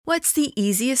What's the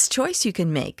easiest choice you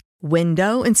can make?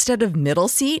 Window instead of middle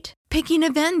seat? Picking a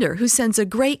vendor who sends a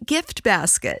great gift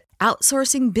basket?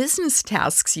 Outsourcing business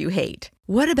tasks you hate?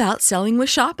 What about selling with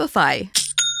Shopify?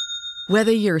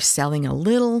 Whether you're selling a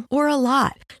little or a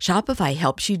lot, Shopify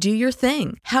helps you do your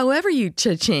thing, however you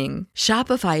cha-ching.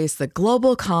 Shopify is the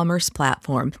global commerce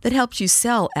platform that helps you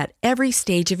sell at every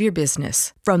stage of your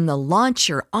business. From the launch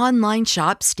your online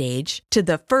shop stage to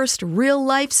the first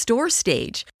real-life store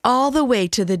stage, all the way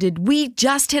to the did we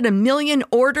just hit a million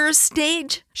orders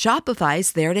stage.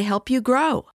 Shopify's there to help you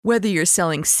grow. Whether you're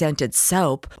selling scented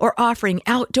soap or offering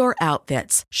outdoor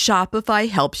outfits, Shopify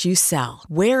helps you sell.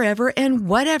 Wherever and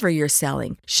whatever you're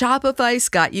selling, Shopify's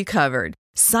got you covered.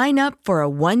 Sign up for a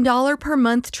 $1 per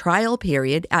month trial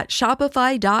period at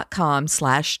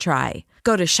shopify.com/try.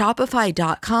 Go to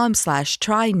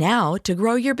shopify.com/try now to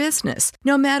grow your business,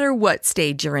 no matter what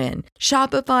stage you're in.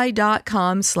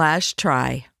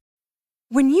 Shopify.com/try.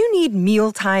 When you need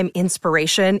mealtime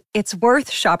inspiration, it's worth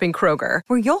shopping Kroger,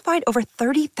 where you'll find over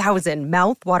 30,000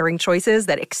 mouth-watering choices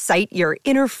that excite your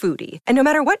inner foodie. And no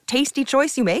matter what tasty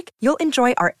choice you make, you'll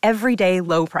enjoy our everyday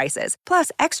low prices,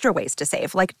 plus extra ways to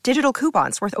save, like digital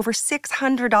coupons worth over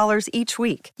 $600 each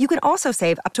week. You can also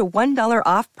save up to $1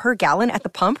 off per gallon at the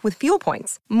pump with fuel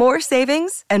points. More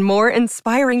savings and more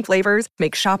inspiring flavors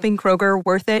make shopping Kroger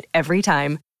worth it every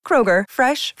time. Kroger,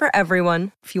 fresh for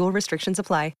everyone. Fuel restrictions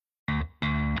apply.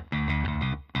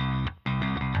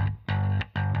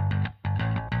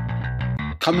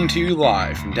 Coming to you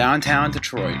live from downtown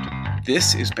Detroit,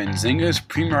 this is Benzinga's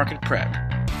Pre-Market Prep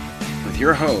with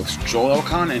your host, Joel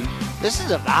Elconin. This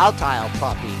is a volatile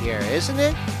puppy here, isn't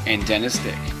it? And Dennis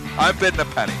Dick. I'm bidding a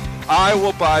penny. I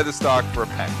will buy the stock for a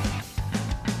penny.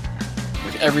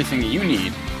 With everything you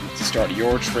need to start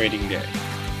your trading day.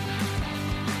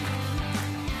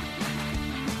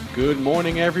 Good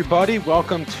morning, everybody.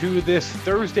 Welcome to this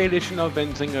Thursday edition of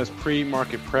Benzinga's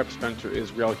Pre-Market Prep. Spencer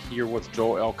Israel here with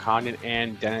Joel Elconin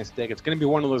and Dennis Dick. It's going to be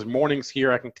one of those mornings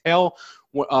here. I can tell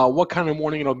what kind of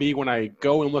morning it'll be when I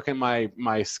go and look at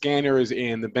my scanners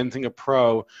in the Benzinga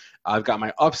Pro. I've got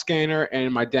my up scanner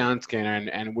and my down scanner,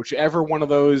 and whichever one of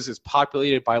those is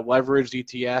populated by leveraged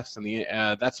ETFs, and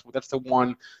that's the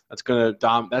one that's going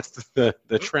to that's the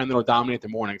trend that'll dominate the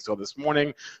morning. So this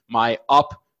morning, my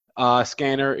up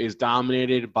scanner is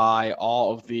dominated by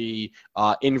all of the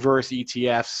inverse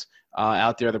ETFs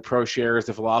out there, the Pro shares,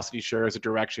 the Velocity shares, the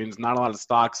directions, not a lot of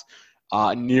stocks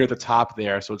near the top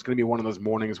there. So it's going to be one of those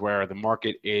mornings where the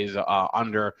market is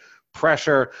under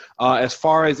pressure. As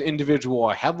far as individual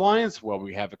headlines, well,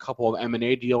 we have a couple of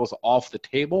M&A deals off the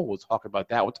table. We'll talk about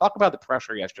that. We'll talk about the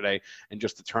pressure yesterday and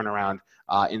just the turnaround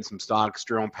in some stocks.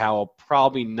 Jerome Powell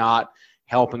probably not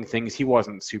helping things. He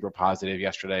wasn't super positive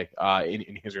yesterday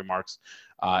in his remarks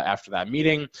after that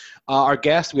meeting. Our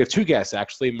guest, we have two guests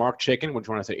actually. Mark Chaikin will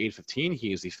join us at 8:15.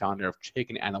 He is the founder of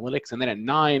Chaikin Analytics. And then at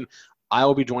 9, I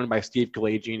will be joined by Steve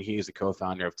Kalajian. He is the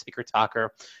co-founder of Ticker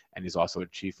Talker, and he's also a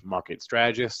chief market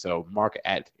strategist. So Mark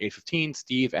at 8:15,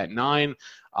 Steve at 9.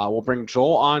 We'll bring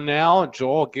Joel on now.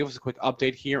 Joel, give us a quick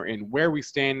update here in where we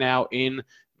stand now in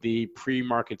the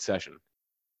pre-market session.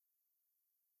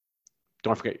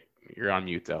 Don't forget, you're on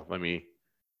mute, though. Let me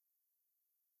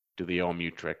do the old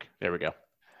mute trick. There we go.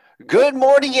 Good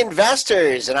morning,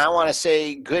 investors. And I want to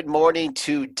say good morning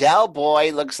to Del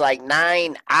Boy. Looks like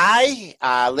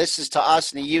 9I listens to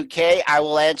us in the UK. I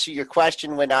will answer your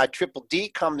question when Triple D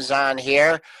comes on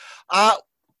here.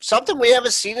 Something we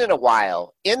haven't seen in a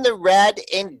while. In the red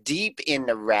and deep in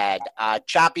the red.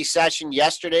 Choppy session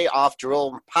yesterday off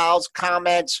Jerome Powell's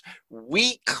comments.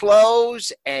 Weak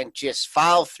close and just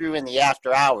follow through in the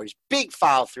after hours. Big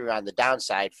follow through on the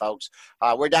downside, folks.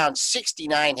 We're down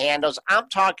 69 handles. I'm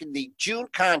talking the June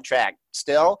contract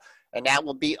still, and that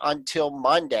will be until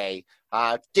Monday.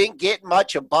 Didn't get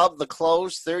much above the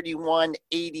close,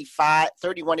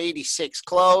 31.86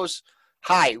 close.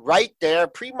 High right there,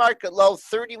 pre-market low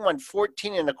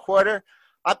 31.14 and a quarter.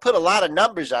 I put a lot of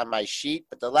numbers on my sheet,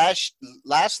 but the last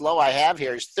low I have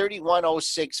here is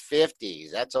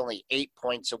 31.0650. That's only 8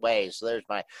 points away. So there's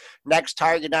my next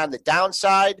target on the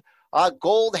downside.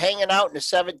 Gold hanging out in the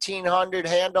 1700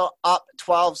 handle, up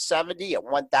 1270 at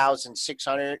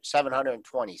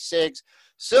 1,726.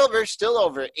 Silver still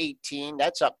over 18.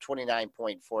 That's up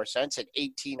 29.4 cents at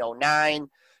 1809.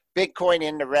 Bitcoin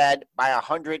in the red by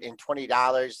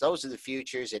 $120. Those are the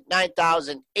futures at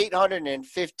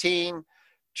 9,815.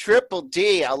 Triple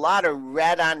D, a lot of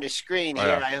red on the screen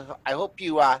here. I hope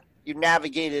you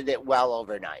navigated it well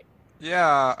overnight.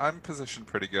 Yeah, I'm positioned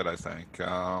pretty good, I think.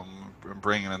 I'm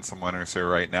bringing in some winners here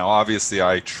right now. Obviously,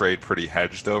 I trade pretty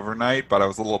hedged overnight, but I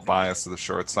was a little biased to the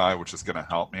short side, which is going to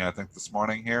help me, I think, this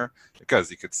morning here because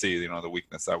you could see, the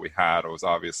weakness that we had. It was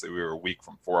obviously we were weak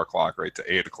from 4 o'clock right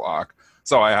to 8 o'clock,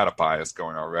 so I had a bias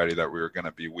going already that we were going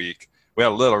to be weak. We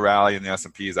had a little rally in the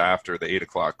S&Ps after the 8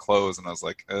 o'clock close, and I was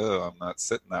like, oh, I'm not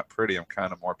sitting that pretty. I'm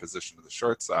kind of more positioned to the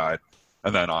short side.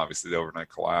 And then obviously the overnight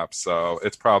collapse. So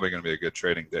it's probably going to be a good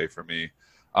trading day for me.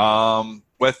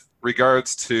 With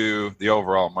regards to the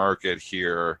overall market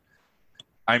here,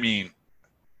 I mean,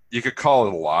 you could call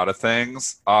it a lot of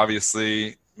things.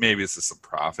 Obviously, maybe this is some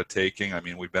profit taking. I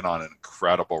mean, we've been on an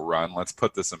incredible run. Let's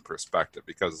put this in perspective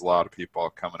because a lot of people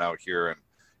are coming out here and,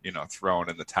 throwing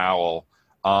in the towel.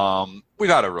 We've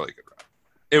had a really good run.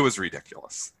 It was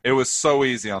ridiculous. It was so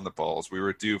easy on the bulls. We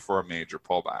were due for a major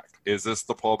pullback. Is this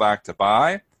the pullback to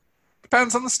buy?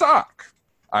 Depends on the stock,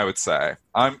 I would say.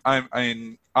 I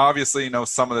mean, obviously,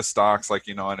 some of the stocks,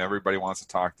 and everybody wants to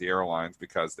talk the airlines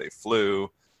because they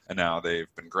flew and now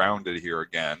they've been grounded here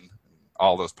again.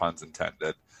 All those puns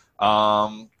intended.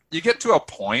 You get to a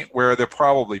point where they're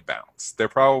probably bounced. They're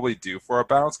probably due for a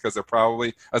bounce because they're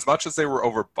probably, as much as they were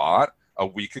overbought a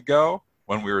week ago,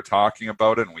 when we were talking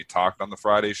about it and we talked on the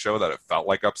Friday show that it felt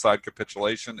like upside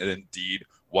capitulation, it indeed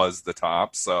was the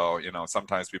top. So,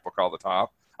 sometimes people call the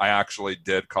top. I actually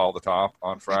did call the top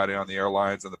on Friday on the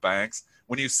airlines and the banks.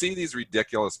 When you see these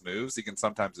ridiculous moves, you can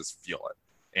sometimes just feel it.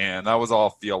 And that was all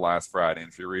feel last Friday.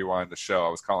 And if you rewind the show, I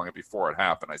was calling it before it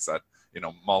happened. I said,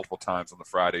 multiple times on the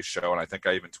Friday show, and I think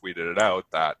I even tweeted it out,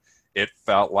 that it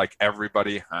felt like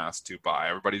everybody has to buy.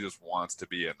 Everybody just wants to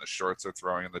be in. The shorts are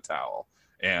throwing in the towel.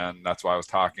 And that's why I was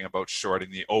talking about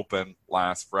shorting the open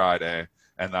last Friday.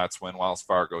 And that's when Wells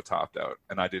Fargo topped out.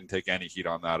 And I didn't take any heat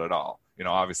on that at all.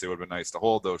 Obviously it would have been nice to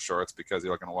hold those shorts because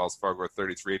you're looking at Wells Fargo at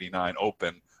 33.89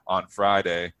 open on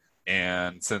Friday.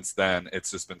 And since then, it's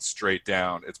just been straight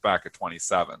down. It's back at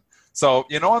 27. So,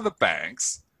 on the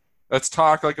banks, let's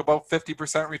talk about 50%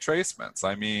 retracements.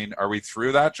 I mean, are we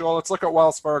through that, Joel? Let's look at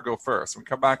Wells Fargo first. We can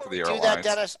come back to the airlines. Do that,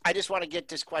 Dennis. I just want to get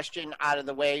this question out of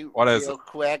the way real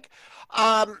quick.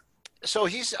 So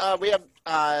we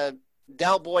have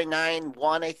Del Boy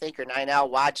 9-1, I think, or 9L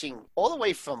watching all the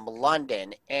way from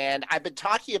London. And I've been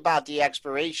talking about the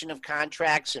expiration of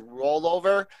contracts and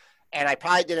rollover, and I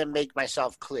probably didn't make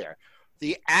myself clear.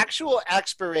 The actual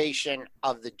expiration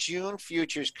of the June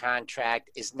futures contract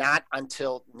is not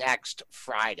until next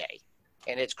Friday,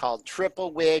 and it's called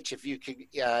Triple Witch. If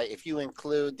you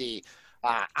include the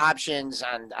options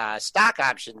on stock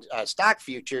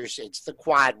futures, it's the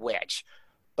Quad Witch.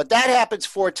 But that happens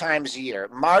 4 times a year: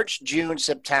 March, June,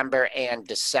 September, and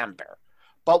December.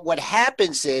 But what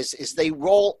happens is they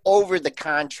roll over the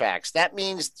contracts. That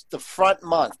means the front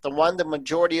month, the one the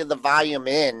majority of the volume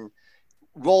in,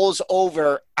 rolls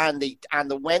over on the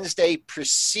Wednesday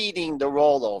preceding the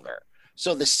rollover.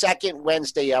 So the second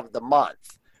Wednesday of the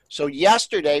month. So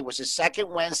yesterday was the second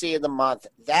Wednesday of the month.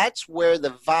 That's where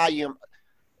the volume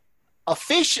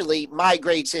officially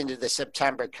migrates into the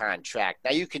September contract.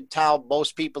 Now you can tell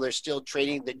most people are still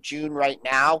trading the June right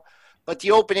now, but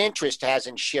the open interest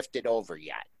hasn't shifted over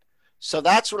yet. So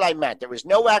that's what I meant. There was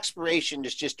no expiration.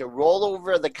 There's just a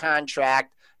rollover of the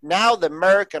contract. Now the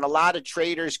Merc and a lot of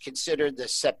traders consider the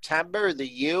September, the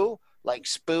U, like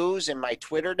Spoos in my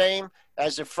Twitter name,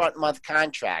 as a front month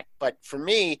contract. But for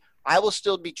me, I will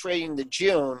still be trading the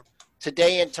June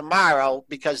today and tomorrow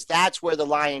because that's where the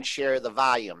lion's share of the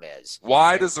volume is.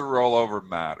 Why does the rollover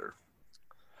matter?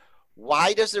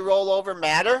 Why does the rollover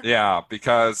matter? Yeah,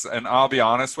 because, and I'll be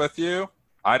honest with you,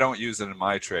 I don't use it in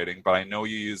my trading, but I know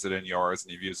you use it in yours,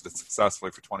 and you've used it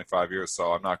successfully for 25 years,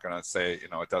 so I'm not going to say,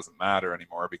 it doesn't matter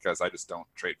anymore because I just don't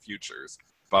trade futures.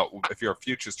 But if you're a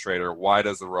futures trader, why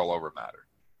does the rollover matter?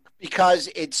 Because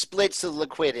it splits the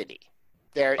liquidity.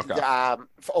 For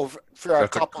That's a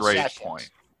couple great sessions. Point.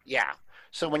 Yeah.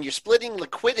 So when you're splitting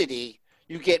liquidity,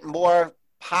 you get more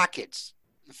pockets,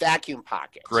 vacuum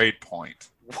pockets. Great point.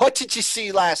 What did you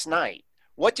see last night?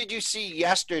 What did you see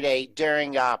yesterday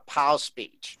during Powell's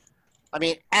speech? I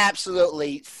mean,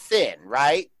 absolutely thin,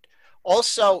 right?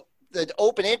 Also, the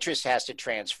open interest has to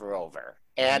transfer over.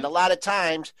 And a lot of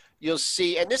times you'll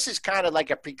see, and this is kind of like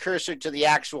a precursor to the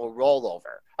actual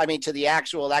rollover. I mean, to the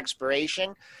actual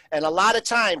expiration. And a lot of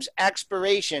times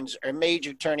expirations are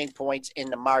major turning points in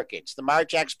the markets. The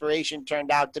March expiration turned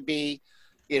out to be,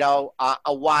 a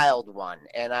wild one.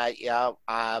 And,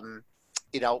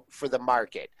 for the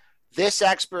market. This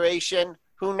expiration,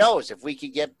 who knows if we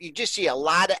could you just see a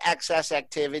lot of excess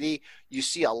activity. You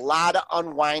see a lot of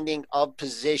unwinding of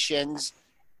positions.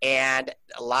 and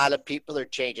a lot of people are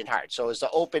changing hearts. So as the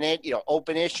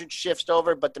open-ish shifts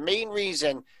over, but the main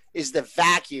reason is the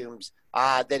vacuums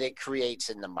that it creates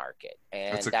in the market.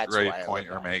 And That's a that's great why point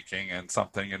you're making, and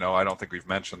something, I don't think we've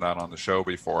mentioned that on the show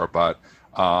before, but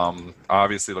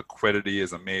obviously liquidity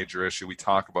is a major issue. We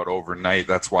talk about overnight.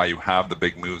 That's why you have the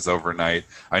big moves overnight.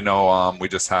 I know we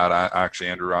just had actually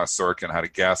Andrew Ross Sorkin had a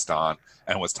guest on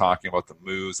and was talking about the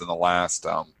moves in the last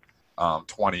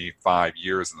 25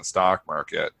 years in the stock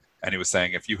market. And he was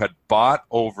saying if you had bought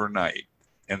overnight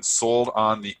and sold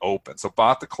on the open, so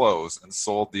bought the close and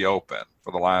sold the open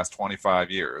for the last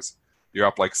 25 years, you're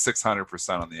up like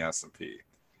 600% on the S&P.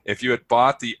 If you had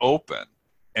bought the open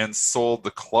and sold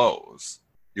the close,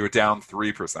 you were down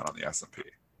 3% on the S&P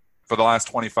for the last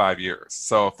 25 years.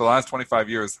 So for the last 25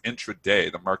 years, intraday,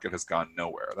 the market has gone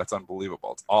nowhere. That's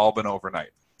unbelievable. It's all been overnight.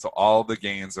 So all the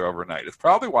gains are overnight. It's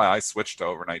probably why I switched to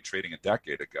overnight trading a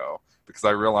decade ago, because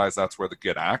I realized that's where the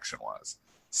good action was.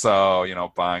 So,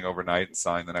 buying overnight and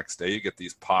selling the next day, you get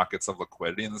these pockets of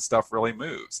liquidity and the stuff really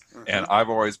moves. Mm-hmm. And I've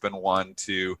always been one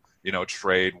to,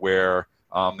 trade where,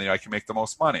 I can make the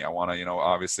most money. I want to,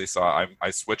 obviously, so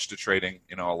I switched to trading,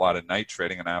 a lot of night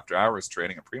trading and after hours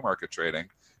trading and pre-market trading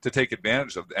to take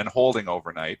advantage of, and holding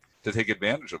overnight to take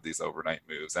advantage of these overnight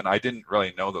moves. And I didn't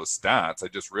really know those stats. I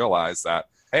just realized that,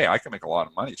 hey, I can make a lot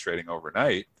of money trading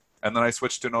overnight. And then I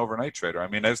switched to an overnight trader. I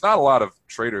mean, there's not a lot of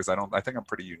traders. I think I'm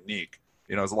pretty unique.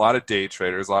 There's a lot of day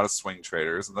traders, a lot of swing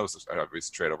traders, and those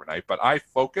obviously trade overnight. But I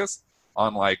focus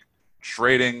on like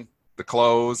trading the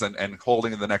close and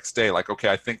holding the next day. Like, okay,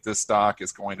 I think this stock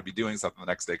is going to be doing something the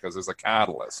next day because there's a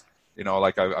catalyst.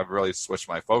 I've really switched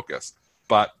my focus.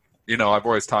 But, I've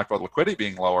always talked about liquidity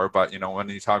being lower. But, when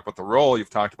you talk about the roll, you've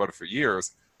talked about it for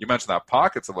years. You mentioned that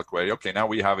pockets of liquidity. Okay, now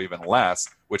we have even less,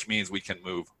 which means we can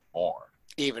move more.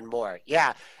 Even more.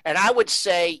 Yeah. And I would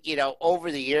say,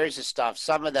 over the years and stuff,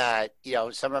 some of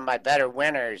my better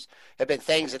winners have been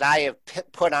things that I have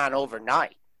put on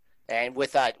overnight and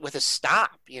with a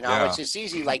stop, It's just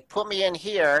easy. Like put me in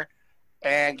here.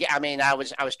 And I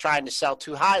was trying to sell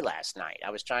too high last night. I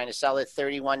was trying to sell at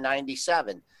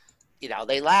 31.97.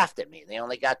 They laughed at me. They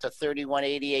only got to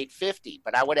 31.88.50,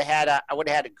 but I would have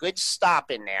had a good stop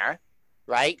in there,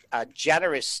 right? A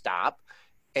generous stop.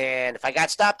 And if I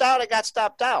got stopped out, I got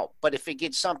stopped out. But if it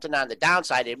gets something on the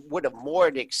downside, it would have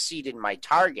more than exceeded my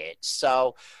target.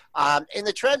 So, and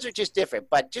the trends are just different.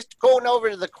 But just going over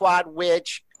to the quad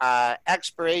witch,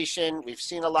 expiration, we've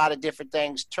seen a lot of different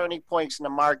things, turning points in the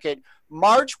market. The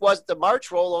March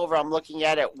rollover I'm looking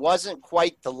at, it wasn't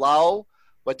quite the low,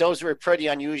 but those were pretty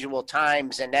unusual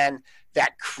times. And then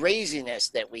that craziness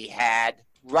that we had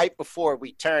right before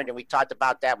we turned, and we talked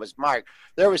about that was Mark.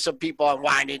 There were some people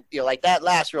unwinding, like that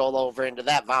last rollover into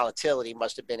that volatility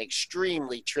must have been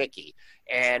extremely tricky.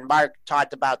 And Mark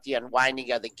talked about the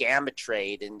unwinding of the gamma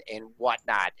trade and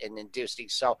whatnot and inducing.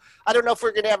 So I don't know if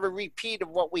we're going to have a repeat of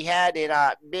what we had in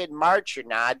mid-March or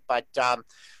not, but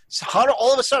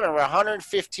all of a sudden we're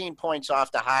 115 points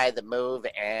off the high of the move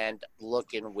and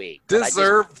looking weak.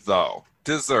 Deserved.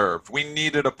 We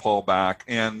needed a pullback,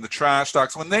 and the trash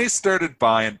stocks, when they started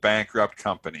buying bankrupt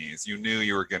companies, you knew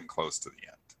you were getting close to the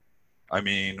end. I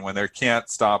mean, when they can't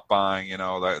stop buying,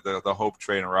 the Hope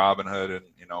Trade and Robinhood and,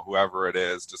 whoever it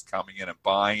is just coming in and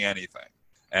buying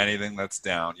anything that's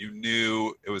down, you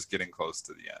knew it was getting close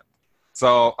to the end.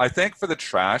 So I think for the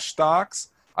trash stocks,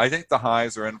 I think the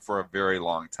highs are in for a very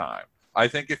long time. I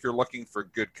think if you're looking for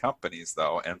good companies,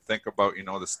 though, and think about,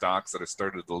 the stocks that have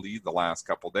started to lead the last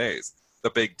couple days, the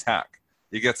big tech.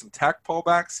 You get some tech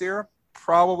pullbacks here,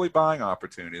 probably buying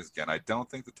opportunities again. I don't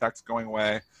think the tech's going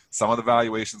away. Some of the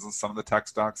valuations on some of the tech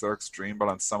stocks are extreme, but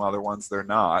on some other ones, they're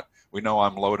not. We know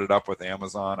I'm loaded up with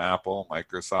Amazon, Apple,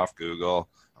 Microsoft, Google.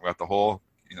 I've got the whole,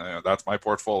 that's my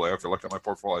portfolio. If you look at my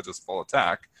portfolio, it's just full of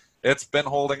tech. It's been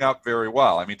holding up very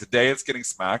well. I mean, today it's getting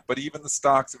smacked, but even the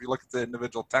stocks, if you look at the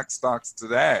individual tech stocks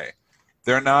today,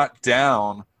 they're not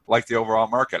down like the overall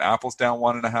market. Apple's down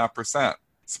 1.5%.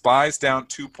 SPY's down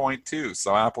 2.2%,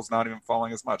 so Apple's not even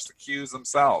falling as much. The Qs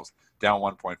themselves down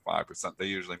 1.5%. They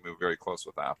usually move very close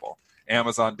with Apple.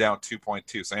 Amazon down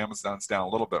 2.2%, so Amazon's down a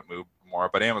little bit more,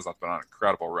 but Amazon's been on an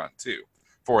incredible run too.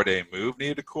 4-day move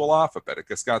needed to cool off a bit. It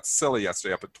just got silly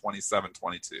yesterday up at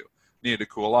 27.22. Needed to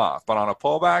cool off. But on a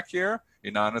pullback here,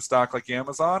 you're not in a stock like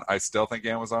Amazon. I still think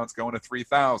Amazon's going to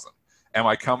 3,000. Am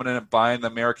I coming in and buying the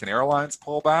American Airlines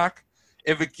pullback?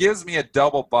 If it gives me a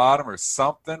double bottom or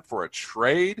something for a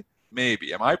trade,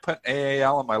 maybe. Am I putting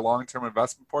AAL in my long-term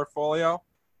investment portfolio?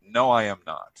 No, I am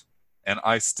not. And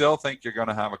I still think you're going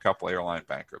to have a couple airline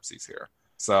bankruptcies here.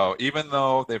 So even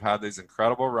though they've had these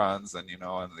incredible runs, and and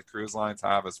the cruise lines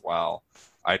have as well,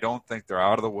 I don't think they're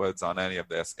out of the woods on any of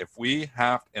this. If we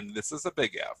have, and this is a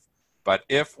big if, but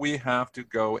if we have to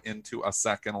go into a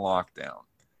second lockdown,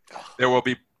 there will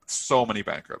be so many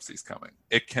bankruptcies coming.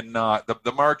 It cannot,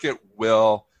 the market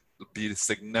will be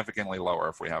significantly lower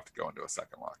if we have to go into a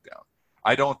second lockdown.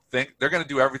 I don't think they're going to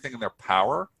do everything in their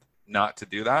power not to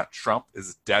do that. Trump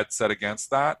is dead set against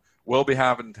that. We'll be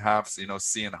having to have,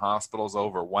 seeing hospitals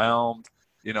overwhelmed,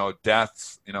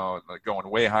 deaths, like going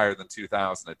way higher than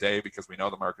 2,000 a day, because we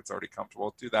know the market's already comfortable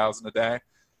with 2,000 a day.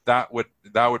 That would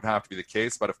have to be the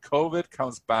case. But if COVID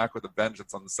comes back with a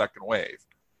vengeance on the second wave,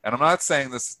 and I'm not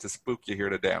saying this to spook you here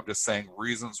today, I'm just saying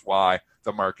reasons why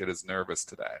the market is nervous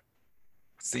today.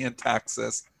 We're seeing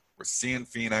Texas, we're seeing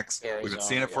Phoenix, Arizona, we've been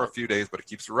seeing it for a few days, but it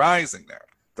keeps rising there.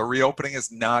 The reopening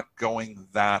is not going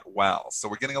that well. So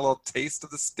we're getting a little taste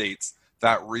of the states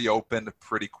that reopened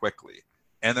pretty quickly,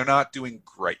 and they're not doing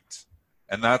great.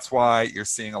 And that's why you're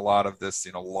seeing a lot of this,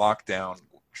 lockdown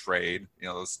trade,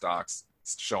 those stocks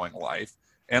showing life,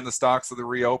 and the stocks of the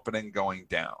reopening going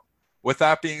down. With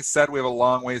that being said, we have a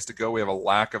long ways to go. We have a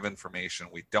lack of information.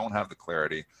 We don't have the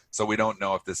clarity. So we don't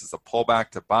know if this is a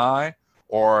pullback to buy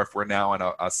or if we're now in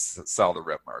a sell to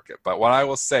rip market. But what I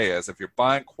will say is, if you're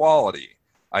buying quality,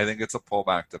 I think it's a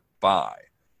pullback to buy.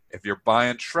 If you're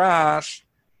buying trash,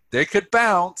 they could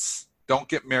bounce. Don't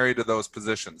get married to those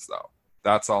positions, though.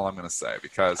 That's all I'm going to say,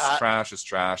 because trash is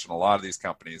trash, and a lot of these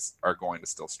companies are going to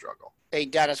still struggle. Hey,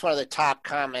 Dennis, one of the top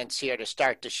comments here to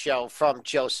start the show from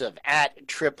Joseph at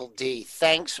Triple D.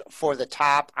 Thanks for the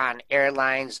top on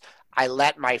airlines. I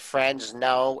let my friends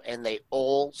know, and they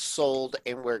all sold,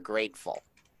 and we're grateful.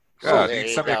 Yeah, so you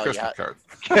send me a Christmas card.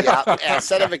 Yeah,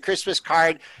 send them a Christmas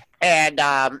card. And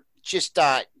just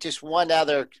one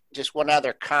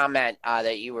other comment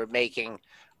that you were making.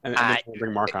 And we'll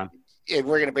bring Mark on. We're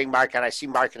going to bring Mark on. I see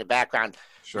Mark in the background.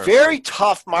 Sure. Very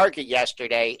tough market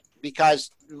yesterday, because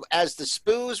as the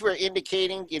SPOOs were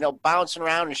indicating, bouncing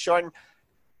around and shorting,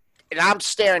 and I'm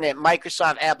staring at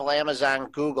Microsoft, Apple, Amazon,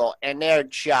 Google, and they're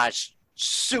just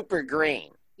super green.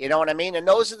 You know what I mean? And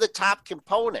those are the top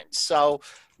components. So,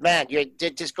 man,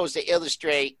 it just goes to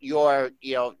illustrate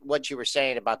what you were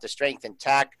saying about the strength in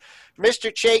tech.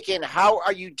 Mr. Chaikin, how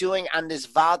are you doing on this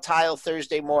volatile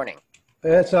Thursday morning?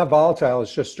 It's not volatile.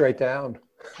 It's just straight down.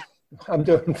 I'm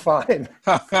doing fine.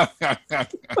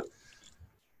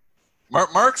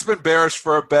 Mark's been bearish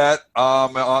for a bit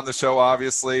on the show.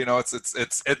 Obviously,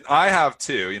 I have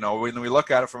too. When we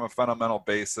look at it from a fundamental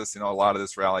basis, a lot of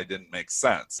this rally didn't make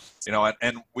sense.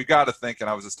 And we got to think. And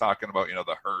I was just talking about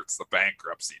the Hertz, the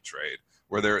bankruptcy trade,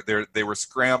 where they were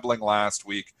scrambling last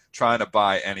week trying to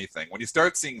buy anything. When you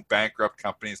start seeing bankrupt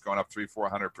companies going up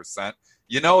 300-400%,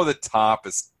 the top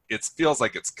is. It feels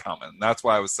like it's coming. That's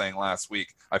why I was saying last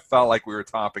week, I felt like we were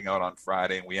topping out on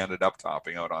Friday, and we ended up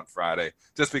topping out on Friday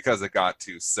just because it got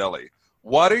too silly.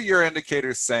 What are your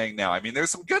indicators saying now? I mean, there's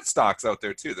some good stocks out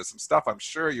there too. There's some stuff I'm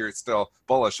sure you're still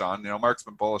bullish on. Mark's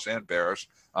been bullish and bearish,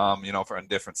 for in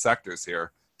different sectors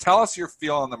here. Tell us your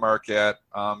feel on the market,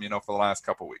 for the last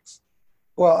couple of weeks.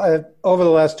 Well, over the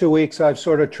last 2 weeks, I've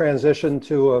sort of transitioned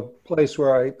to a place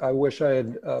where I wish I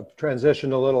had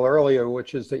transitioned a little earlier,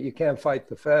 which is that you can't fight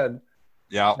the Fed.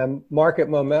 Yeah. And market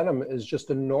momentum is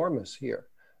just enormous here.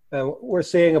 And we're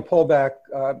seeing a pullback.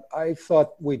 I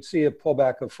thought we'd see a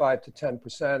pullback of 5 to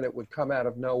 10%. It would come out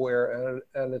of nowhere,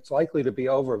 and it's likely to be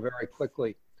over very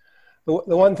quickly. The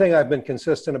one thing I've been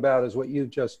consistent about is what you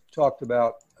just talked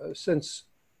about. Since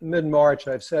mid-March,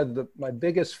 I've said that my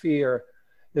biggest fear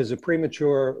is a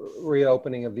premature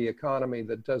reopening of the economy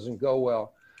that doesn't go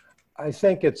well. I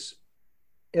think it's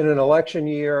in an election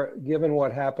year, given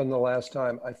what happened the last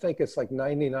time, I think it's like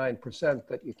 99%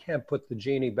 that you can't put the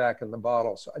genie back in the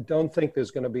bottle. So I don't think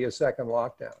there's going to be a second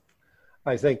lockdown.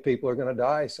 I think people are going to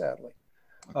die, sadly.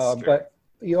 But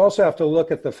you also have to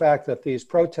look at the fact that these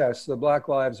protests, the Black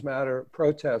Lives Matter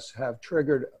protests, have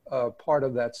triggered part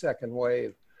of that second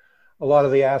wave. A lot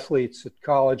of the athletes at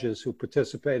colleges who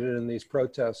participated in these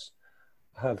protests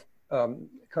have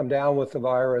come down with the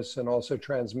virus and also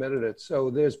transmitted it.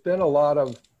 So there's been a lot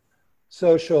of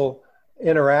social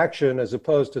interaction as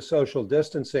opposed to social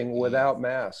distancing without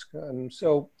masks. And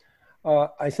so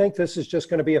I think this is just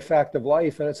going to be a fact of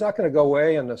life, and it's not going to go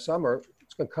away in the summer.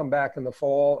 It's going to come back in the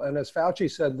fall. And as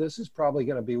Fauci said, this is probably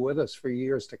going to be with us for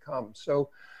years to come. So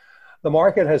the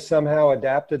market has somehow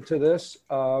adapted to this.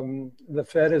 The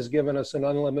Fed has given us an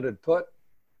unlimited put.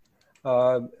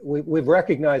 We've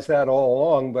recognized that all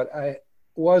along, but I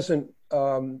wasn't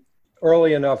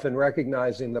early enough in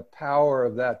recognizing the power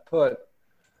of that put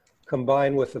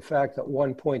combined with the fact that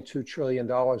 $1.2 trillion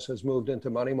has moved into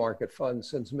money market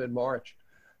funds since mid-March.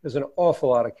 There's an awful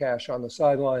lot of cash on the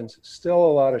sidelines, still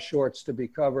a lot of shorts to be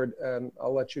covered, and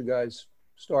I'll let you guys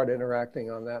start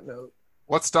interacting on that note.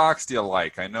 What stocks do you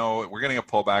like? I know we're getting a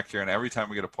pullback here, and every time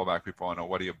we get a pullback, people want to know,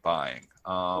 what are you buying?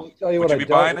 Would you be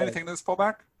buying anything this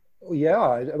pullback?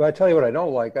 Yeah, I tell you what I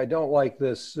don't like. I don't like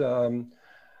this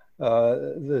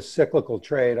this cyclical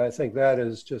trade. I think that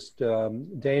is just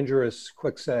dangerous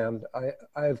quicksand. I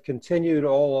have continued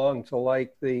all along to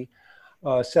like the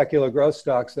secular growth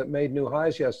stocks that made new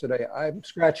highs yesterday. I'm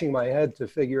scratching my head to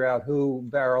figure out who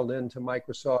barreled into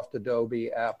Microsoft,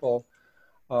 Adobe, Apple,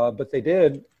 but they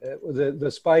did.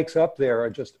 The spikes up there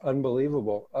are just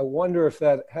unbelievable. I wonder if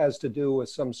that has to do with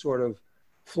some sort of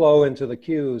flow into the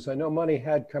queues. I know money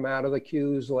had come out of the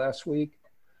queues last week,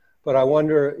 but I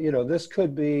wonder, this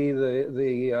could be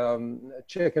the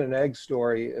chicken and egg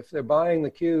story. If they're buying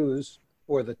the queues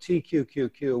or the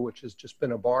TQQQ, which has just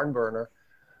been a barn burner,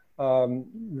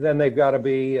 then they've got to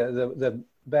be, the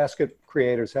basket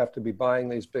creators have to be buying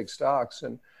these big stocks.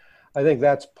 And I think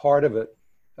that's part of it.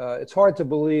 It's hard to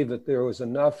believe that there was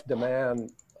enough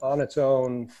demand on its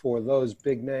own for those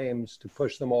big names to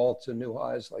push them all to new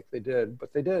highs like they did,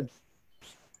 but they did.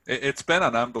 It's been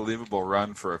an unbelievable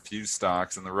run for a few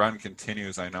stocks, and the run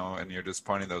continues, I know, and you're just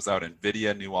pointing those out.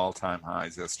 NVIDIA new all-time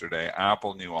highs yesterday.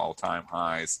 Apple new all-time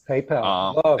highs.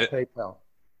 PayPal. Love PayPal.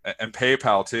 And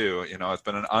PayPal, too. It's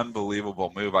been an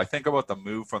unbelievable move. I think about the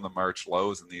move from the March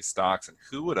lows in these stocks, and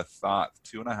who would have thought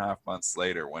 2.5 months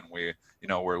later when we're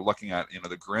looking at,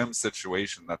 the grim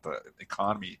situation that the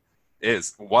economy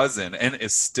was in and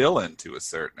is still in to a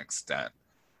certain extent,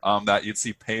 that you'd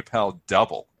see PayPal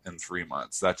double in 3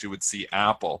 months, that you would see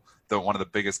Apple, one of the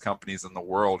biggest companies in the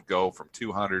world, go from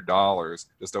 $200,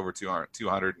 just over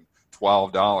 $212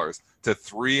 to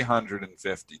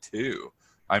 $352.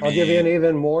 I'll give you an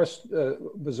even more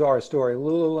bizarre story.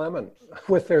 Lululemon,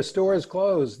 with their stores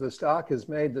closed, the stock has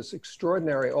made this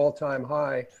extraordinary all-time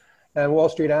high, and Wall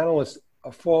Street analysts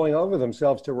are falling over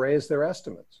themselves to raise their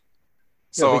estimates.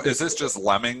 So is this just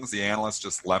lemmings, the analysts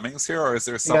just lemmings here, or is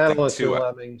there something to it?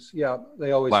 Lemmings, yeah,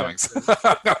 they always lemmings.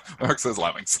 Mark says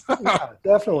lemmings. Yeah,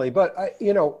 definitely. But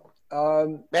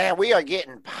man, we are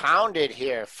getting pounded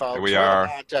here, folks. We are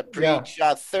about to breach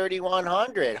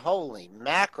 3,100. Holy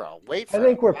mackerel! I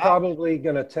think we're probably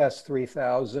going to test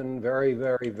 3,000 very,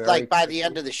 very, very. Like by the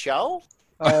end of the show.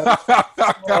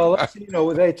 Well,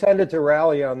 they tended to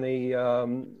rally on the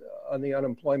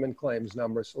unemployment claims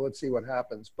number, so let's see what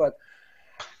happens. But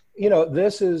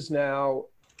this is now,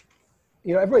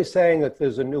 everybody's saying that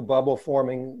there's a new bubble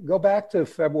forming. Go back to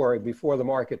February before the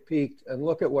market peaked and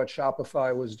look at what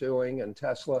Shopify was doing and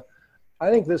Tesla. I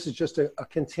think this is just a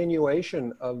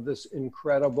continuation of this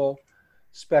incredible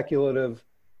speculative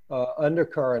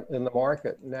undercurrent in the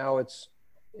market. Now it's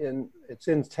in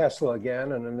Tesla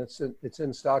again, and it's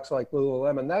in stocks like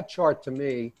Lululemon. That chart to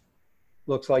me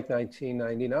looks like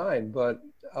 1999, but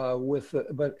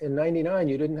in 99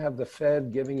 you didn't have the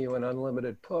Fed giving you an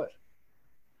unlimited put.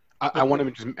 I want to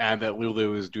just add that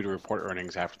Lulu is due to report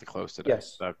earnings after the close today.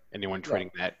 Yes. So anyone trading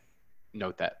that,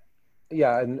 note that.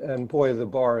 Yeah, and boy, the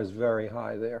bar is very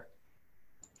high there.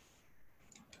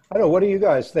 I don't know. What do you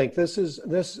guys think? This is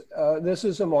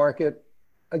a market.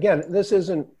 Again, this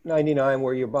isn't 99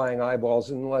 where you're buying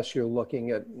eyeballs unless you're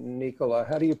looking at Nikola.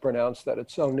 How do you pronounce that?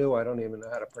 It's so new, I don't even know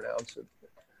how to pronounce it.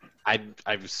 I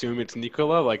assume it's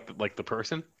Nikola, like the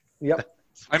person. Yep.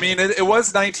 I mean, it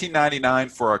was 1999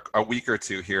 for a week or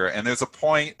two here, and there's a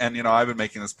point, and I've been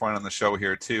making this point on the show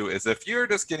here too, is if you're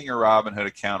just getting your Robinhood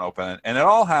account open, and it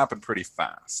all happened pretty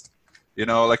fast.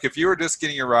 Like if you were just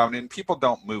getting your Robinhood, and people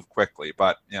don't move quickly,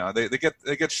 but they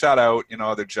get shut out,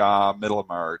 their job middle of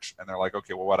March, and they're like,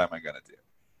 okay, well, what am I going to do?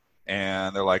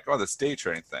 And they're like, oh, this day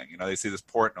trading thing. They see this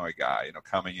Portnoy guy,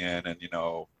 coming in and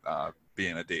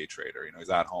being a day trader. He's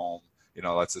at home.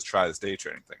 Let's just try this day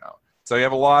trading thing out. So you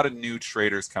have a lot of new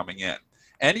traders coming in.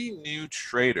 Any new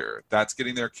trader that's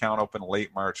getting their account open late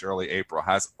March, early April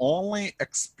has only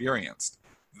experienced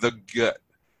the good,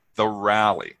 the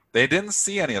rally. They didn't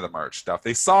see any of the March stuff.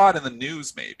 They saw it in the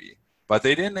news maybe, but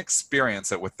they didn't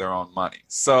experience it with their own money.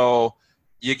 So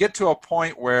you get to a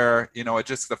point where,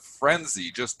 the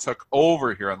frenzy just took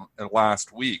over here in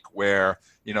last week where,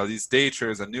 these day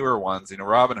traders and newer ones,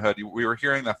 Robinhood, we were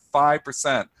hearing that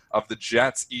 5% of the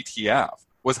Jets ETF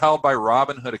was held by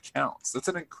Robinhood accounts. That's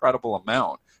an incredible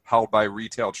amount held by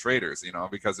retail traders,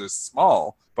 because they're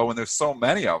small, but when there's so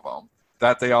many of them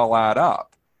that they all add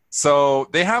up. So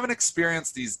they haven't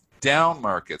experienced these down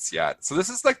markets yet. So this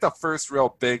is like the first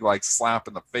real big like slap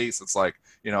in the face. It's like,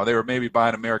 they were maybe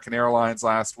buying American Airlines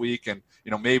last week, and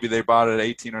maybe they bought it at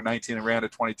 18 or 19 and ran to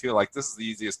 22. Like, this is the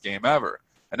easiest game ever.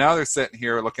 And now they're sitting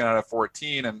here looking at a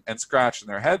 14 and scratching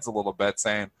their heads a little bit,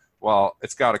 saying, well,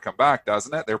 it's got to come back,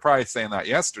 doesn't it? They're probably saying that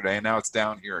yesterday, and now it's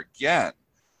down here again.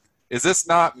 Is this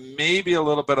not maybe a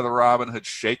little bit of the Robinhood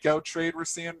shakeout trade we're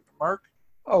seeing, Mark?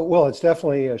 Oh, well, it's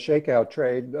definitely a shakeout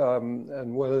trade,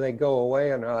 and whether they go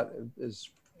away or not is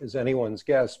anyone's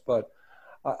guess. But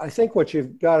I think what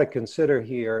you've got to consider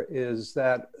here is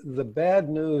that the bad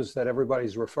news that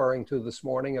everybody's referring to this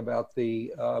morning about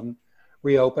the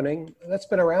reopening, that's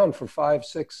been around for 5,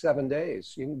 6, 7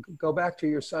 days. You can go back to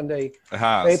your Sunday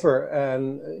paper,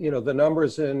 and the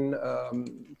numbers in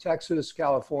Texas,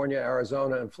 California,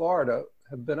 Arizona, and Florida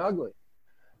have been ugly.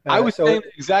 I was saying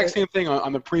the exact same thing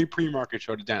on the pre-market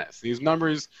show to Dennis. These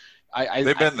numbers,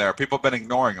 they've been there. People have been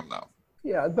ignoring them, though.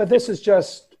 Yeah, but this is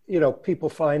just, people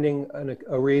finding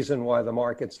a reason why the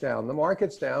market's down. The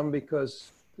market's down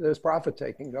because there's profit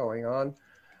taking going on.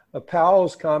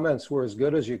 Powell's comments were as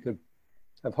good as you could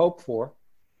have hoped for.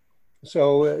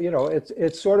 So,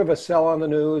 it's sort of a sell on the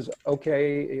news.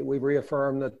 Okay, we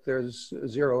reaffirmed that there's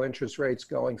zero interest rates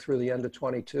going through the end of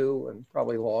 22 and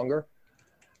probably longer.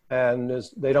 And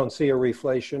they don't see a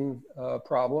reflation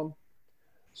problem.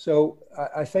 So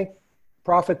I think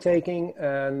profit taking,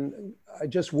 and I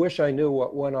just wish I knew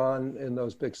what went on in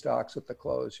those big stocks at the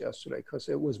close yesterday, because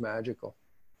it was magical.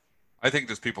 I think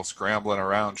just people scrambling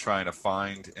around trying to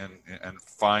find and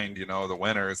find, the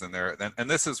winners, and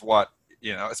this is what,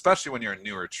 especially when you're a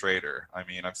newer trader. I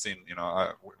mean, I've seen,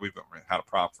 we've had a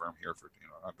prop firm here for,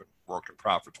 I've been working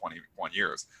prop for 21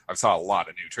 years. I've saw a lot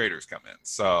of new traders come in.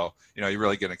 So, you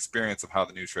really get an experience of how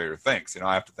the new trader thinks.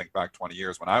 I have to think back 20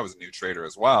 years when I was a new trader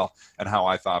as well, and how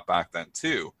I thought back then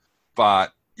too.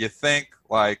 But you think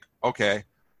like, okay,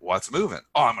 what's moving?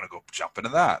 Oh, I'm going to go jump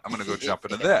into that. I'm going to go jump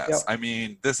into this. Yep. I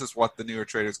mean, this is what the newer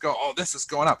traders go, oh, this is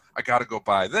going up. I got to go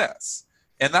buy this.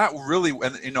 And that really,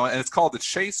 and it's called the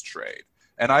chase trade.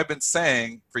 And I've been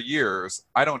saying for years,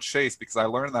 I don't chase because I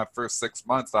learned in that first 6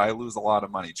 months that I lose a lot of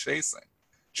money chasing.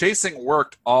 Chasing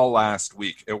worked all last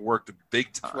week. It worked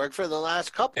big time. It worked for the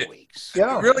last couple weeks.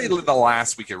 Yeah. Really, the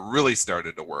last week, it really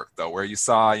started to work, though, where you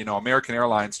saw, American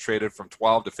Airlines traded from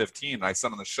 12 to 15. And I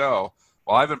said on the show,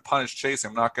 well, I've been punished chasing.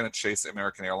 I'm not going to chase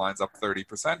American Airlines up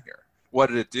 30% here. What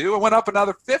did it do? It went up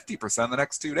another 50% the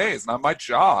next 2 days. And my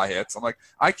jaw hits. I'm like,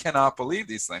 I cannot believe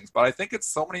these things. But I think it's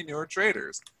so many newer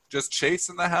traders just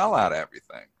chasing the hell out of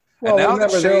everything. Well, and now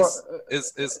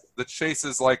the chase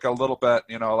is like a little bit,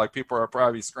 like people are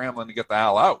probably scrambling to get the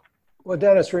hell out. Well,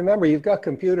 Dennis, remember, you've got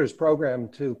computers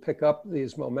programmed to pick up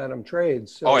these momentum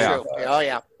trades. So,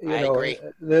 I agree.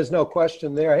 There's no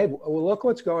question there. Hey, well, look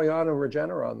what's going on in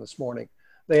Regeneron this morning.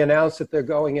 They announced that they're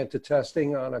going into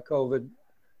testing on a COVID,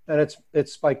 and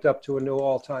it's spiked up to a new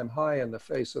all-time high in the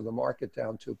face of the market,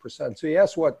 down 2%. So you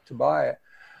ask what to buy.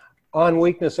 On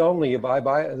weakness only, you buy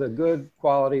the good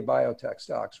quality biotech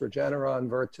stocks, Regeneron,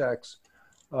 Vertex,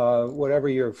 whatever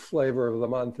your flavor of the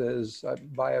month is.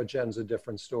 Biogen's a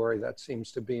different story. That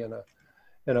seems to be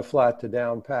in a flat to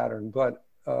down pattern. But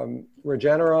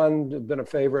Regeneron has been a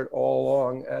favorite all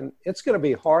along, and it's going to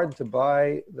be hard to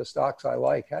buy the stocks I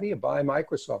like. How do you buy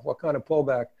Microsoft? What kind of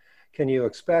pullback can you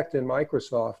expect in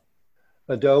Microsoft,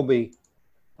 Adobe,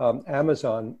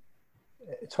 Amazon?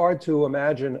 It's hard to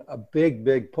imagine a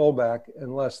big pullback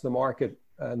unless the market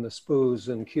and the SPOOs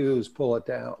and Qs pull it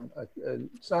down.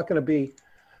 It's not going to be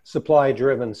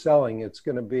supply-driven selling. It's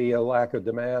going to be a lack of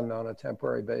demand on a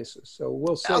temporary basis. So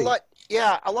we'll see.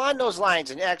 Along those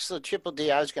lines, and actually, Triple D,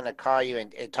 I was going to call you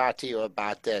and talk to you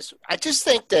about this. I just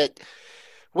think that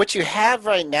what you have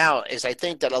right now is, I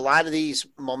think that a lot of these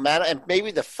momentum, and maybe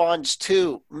the funds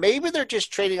too, maybe they're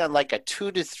just trading on like a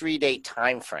 2 to 3 day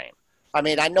time frame. I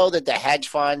mean, I know that the hedge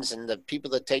funds and the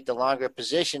people that take the longer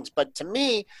positions, but to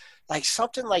me, like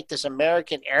something like this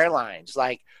American Airlines,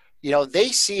 like, they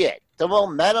see it. The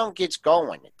momentum gets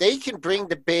going. They can bring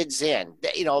the bids in.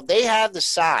 They have the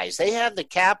size. They have the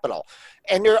capital.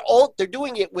 And they're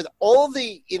doing it with all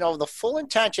the, the full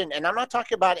intention. And I'm not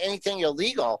talking about anything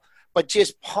illegal, but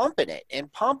just pumping it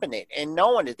and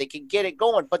knowing that they can get it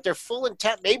going. But their full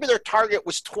intent, maybe their target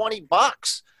was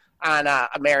 $20 on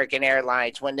American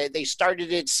Airlines when they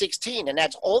started at 16, and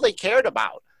that's all they cared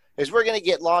about is we're going to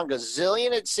get long a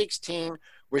zillion at 16.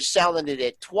 We're selling it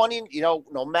at 20,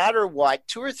 no matter what.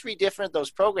 2 or 3 different of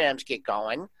those programs get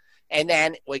going, and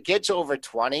then it gets over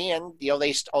 20, and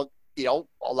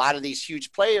a lot of these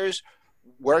huge players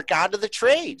work out of the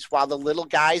trades while the little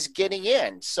guys getting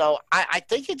in. So I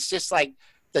think it's just like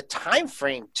the time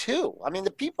frame too. I mean,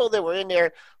 the people that were in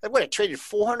there, like what, it traded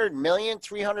 400 million,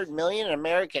 300 million in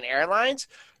American Airlines.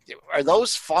 Are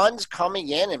those funds coming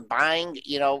in and buying,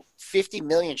 50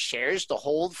 million shares to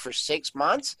hold for 6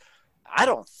 months? I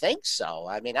don't think so.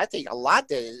 I mean, I think a lot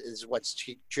that is what's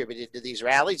attributed to these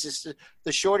rallies is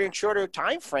the shorter and shorter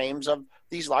time frames of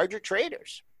these larger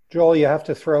traders. Joel, you have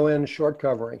to throw in short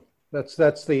covering. That's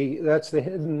the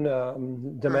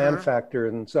hidden demand factor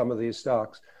in some of these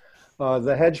stocks.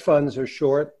 The hedge funds are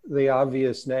short the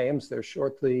obvious names. They're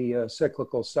short the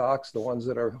cyclical stocks, the ones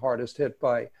that are hardest hit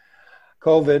by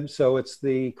COVID. So it's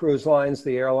the cruise lines,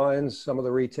 the airlines, some of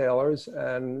the retailers,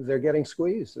 and they're getting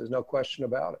squeezed. There's no question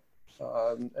about it.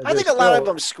 I think a lot of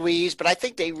them squeeze, but I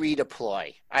think they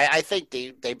redeploy. I think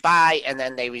they buy and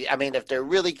then if they're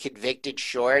really convicted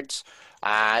shorts,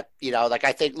 I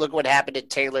think look what happened to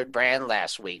Tailored Brand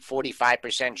last week,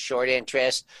 45% short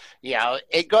interest.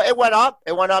 It went up.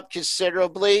 It went up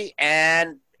considerably,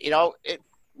 and it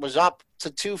was up to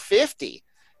 250.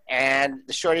 And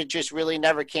the short interest really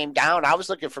never came down. I was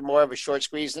looking for more of a short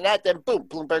squeeze than that. Then boom,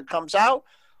 Bloomberg comes out.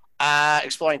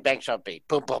 Exploring bank jumping,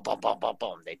 boom, boom, boom, boom, boom,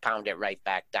 boom. They pound it right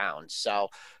back down. So,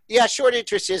 yeah, short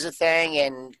interest is a thing,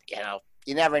 and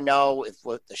you never know if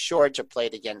the shorts are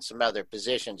played against some other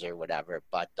positions or whatever.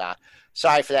 But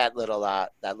sorry for that little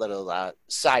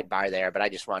sidebar there, but I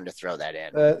just wanted to throw that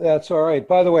in. That's all right.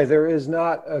 By the way, there is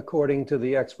not, according to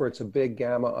the experts, a big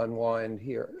gamma unwind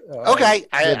here. Okay,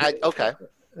 okay.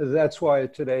 That's why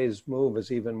today's move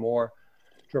is even more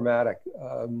dramatic.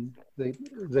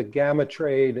 The gamma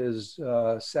trade is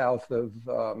south of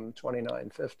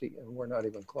 29.50, and we're not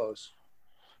even close.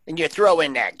 And you throw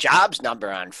in that jobs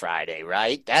number on Friday,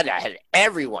 right? That had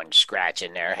everyone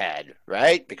scratching their head,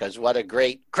 right? Because what a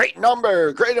great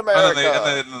number, great America. And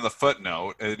then in the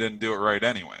footnote, it didn't do it right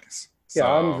anyways. So.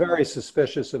 Yeah, I'm very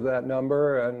suspicious of that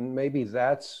number, and maybe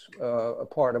that's a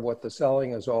part of what the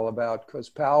selling is all about, because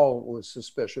Powell was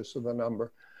suspicious of the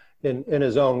number. In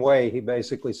his own way, he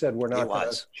basically said we're not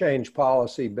going to change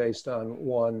policy based on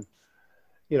one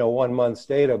month's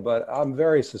data, but I'm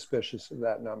very suspicious of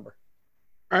that number.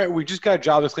 All right, we just got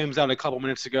jobless claims out a couple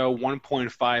minutes ago.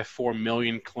 1.54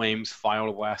 million claims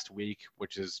filed last week,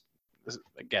 which is,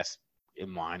 I guess,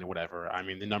 in line or whatever. I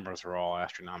mean, the numbers are all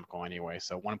astronomical anyway.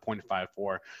 So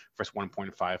 1.54 versus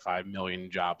 1.55 million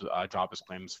jobless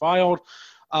claims filed.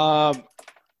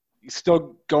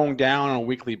 Still going down on a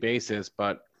weekly basis,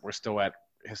 but we're still at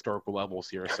historical levels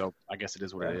here, so I guess it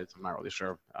is what it is. I'm not really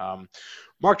sure.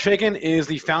 Mark Chaikin is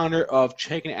the founder of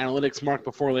Chaikin Analytics. Mark,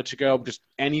 before I let you go, just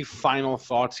any final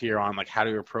thoughts here on how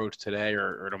to approach today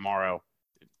or tomorrow?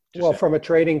 From a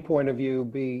trading point of view,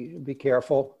 be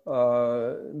careful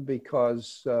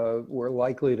because we're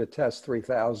likely to test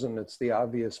 3,000. It's the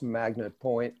obvious magnet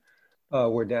point.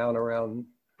 We're down around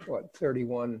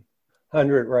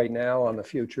 3,100 right now on the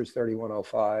futures,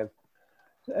 3,105.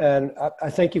 And I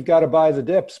think you've got to buy the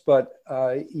dips, but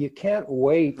you can't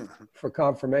wait for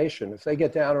confirmation. If they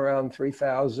get down around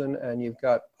 3,000 and you've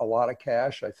got a lot of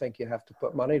cash, I think you have to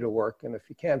put money to work. And if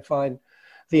you can't find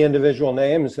the individual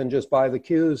names, then just buy the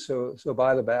cues. So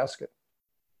buy the basket.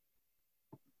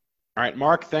 All right,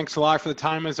 Mark, thanks a lot for the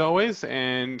time as always,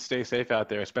 and stay safe out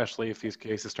there, especially if these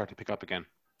cases start to pick up again.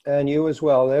 And you as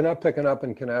well. They're not picking up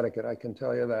in Connecticut, I can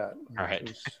tell you that. All right.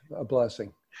 It's a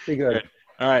blessing. Be good.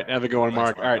 All right, have a good one,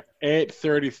 Mark. All right,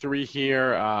 8:33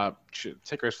 here.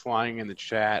 Tickers flying in the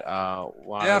chat.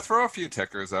 Yeah, throw a few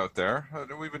tickers out there.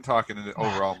 We've been talking in the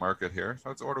overall market here.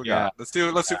 So what do we got? Let's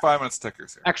do 5 minutes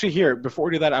tickers here. Actually, here before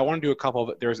we do that, I want to do a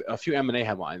couple. There's a few M&A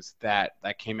headlines that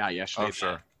came out yesterday. Oh,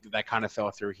 sure. That kind of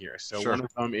fell through here. So one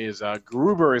of them is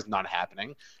Gruber is not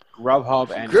happening.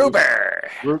 Grubhub and Gruber.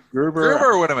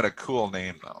 Gruber would have been a cool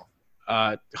name though.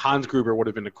 Hans Gruber would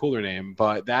have been a cooler name,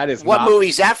 but that is what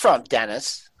movie's that from,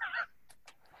 Dennis?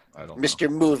 I don't know. Mr.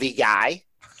 Movie Guy.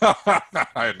 I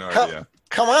have no idea.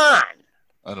 Come on.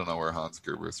 I don't know where Hans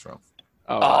Gruber is from.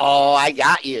 Oh, I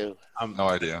got you. No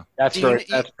idea. That's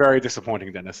very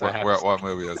disappointing, Dennis. What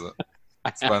movie is it?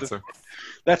 Spencer.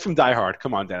 That's from Die Hard.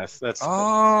 Come on, Dennis. That's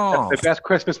the best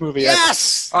Christmas movie ever.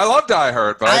 Yes. I love Die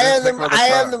Hard, but I am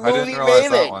the movie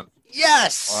baby.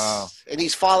 Yes. Wow. And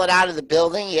he's falling out of the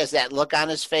building. He has that look on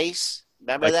his face.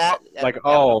 Remember that?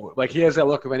 He has that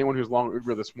look of anyone who's long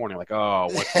Uber this morning.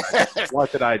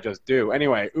 What did I just do?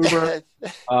 Anyway, Uber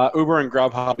and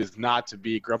Grubhub is not to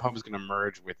be. Grubhub is going to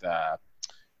merge with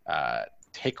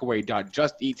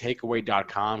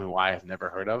JustEatTakeaway.com, who I have never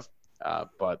heard of.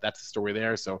 But that's the story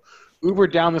there. So Uber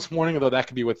down this morning, although that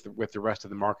could be with the rest of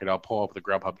the market. I'll pull up the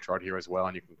Grubhub chart here as well,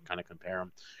 and you can kind of compare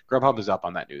them. Grubhub is up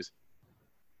on that news.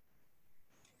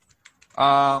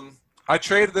 I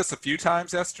traded this a few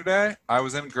times yesterday. I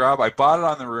was in Grub. I bought it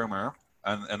on the rumor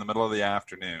in the middle of the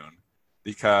afternoon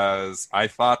because I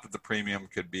thought that the premium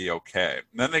could be okay.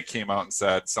 And then they came out and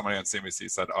said, somebody on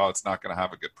CNBC said, oh, it's not going to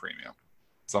have a good premium.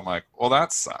 So I'm like, well,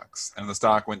 that sucks. And the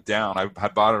stock went down. I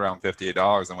had bought it around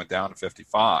 $58 and went down to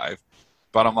 55.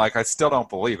 But I'm like, I still don't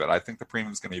believe it. I think the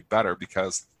premium is going to be better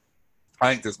because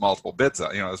I think there's multiple bids.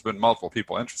 There's been multiple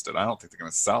people interested. I don't think they're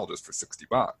going to sell just for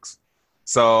 $60.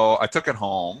 So I took it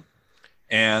home.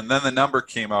 And then the number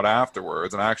came out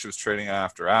afterwards, and I actually was trading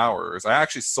after hours. I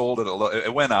actually sold it a little.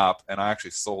 It went up, and I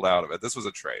actually sold out of it. This was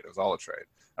a trade. It was all a trade.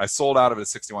 I sold out of it at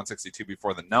 61, 62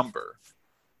 before the number.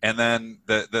 And then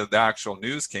the actual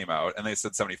news came out, and they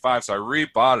said 75. So I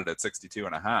rebought it at 62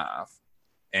 and a half,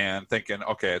 and thinking,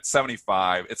 okay, it's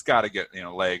 75. It's got to get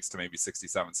legs to maybe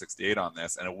 67, 68 on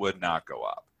this, and it would not go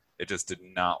up. It just did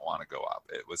not want to go up.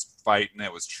 It was fighting.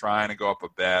 It was trying to go up a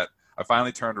bit. I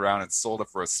finally turned around and sold it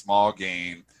for a small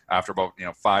gain after about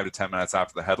 5 to 10 minutes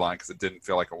after the headline because it didn't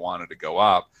feel like it wanted to go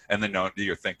up. And then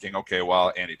you're thinking, okay,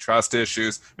 well, antitrust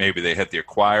issues, maybe they hit the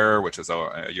acquirer, which is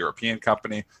a European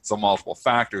company. So multiple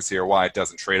factors here why it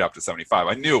doesn't trade up to 75.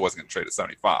 I knew it wasn't going to trade at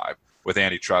 75 with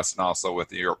antitrust and also with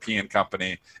the European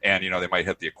company. And, they might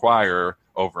hit the acquirer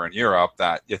over in Europe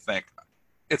that you think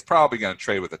it's probably going to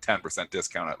trade with a 10%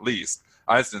 discount at least.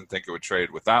 I just didn't think it would trade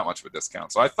with that much of a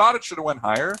discount. So I thought it should have went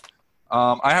higher.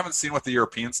 I haven't seen what the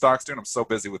European stocks do. I'm so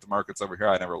busy with the markets over here.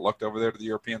 I never looked over there to the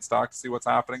European stock to see what's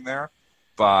happening there.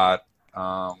 But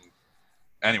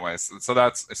anyways,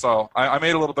 so I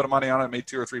made a little bit of money on it. I made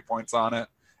 2 or 3 points on it.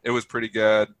 It was pretty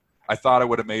good. I thought I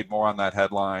would have made more on that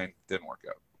headline. Didn't work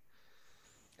out.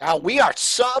 We are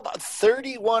sub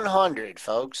 3,100,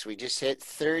 folks. We just hit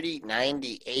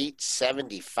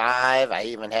 30.9875. I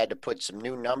even had to put some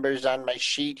new numbers on my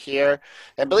sheet here.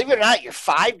 And believe it or not, your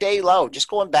 5-day low, just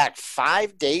going back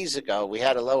 5 days ago, we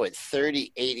had a low at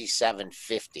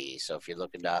 30.8750. So if you're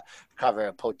looking to cover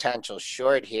a potential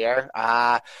short here,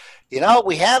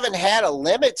 we haven't had a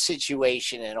limit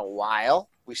situation in a while.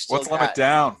 What's limit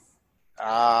down?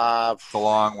 It's a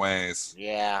long ways.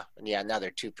 Yeah,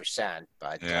 another 2%,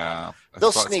 but yeah, it's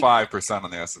 5% on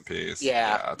the S&Ps.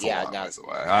 Yeah, it's a long ways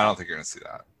away. I don't think you're gonna see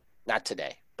that. Not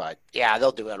today, but yeah,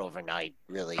 they'll do it overnight.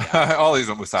 Really, all these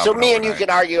moves happen. So me overnight. And you can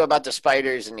argue about the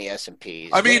spiders and the S&Ps.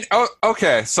 I mean,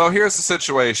 okay. So here's the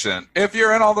situation: if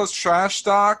you're in all those trash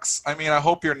stocks, I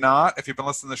hope you're not. If you've been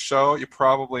listening to the show, you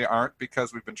probably aren't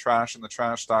because we've been trashing the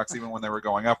trash stocks even when they were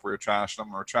going up. We were trashing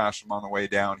them. We're trashing them on the way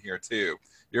down here too.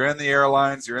 You're in the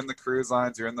airlines, you're in the cruise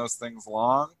lines, you're in those things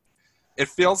long. It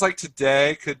feels like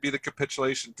today could be the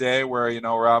capitulation day where,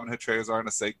 Robinhood traders are going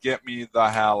to say, get me the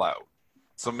hell out.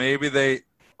 So maybe they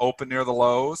open near the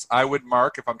lows. I would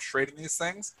mark, if I'm trading these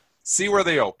things, see where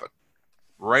they open.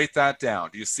 Write that down.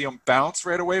 Do you see them bounce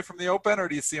right away from the open or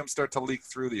do you see them start to leak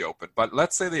through the open? But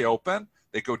let's say they open,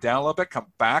 they go down a little bit, come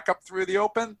back up through the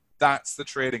open. That's the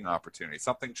trading opportunity.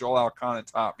 Something Joel Alconin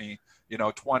taught me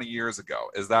 20 years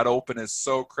ago, is that open is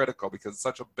so critical because it's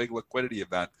such a big liquidity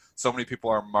event. So many people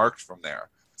are marked from there.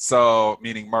 So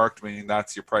meaning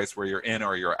that's your price where you're in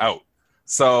or you're out.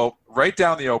 So write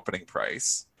down the opening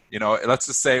price. Let's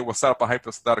just say we'll set up a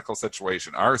hypothetical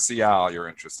situation. RCL you're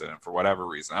interested in for whatever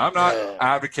reason. I'm not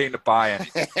advocating to buy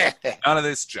anything. None of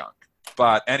this junk.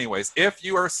 But anyways, if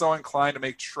you are so inclined to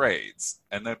make trades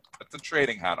and then put the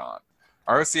trading hat on,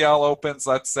 RCL opens,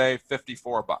 let's say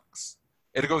 $54.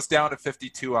 It goes down to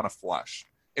 52 on a flush.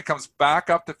 It comes back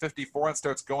up to 54 and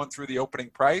starts going through the opening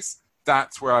price.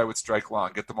 That's where I would strike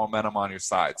long, get the momentum on your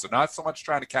side. So not so much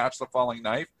trying to catch the falling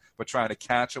knife, but trying to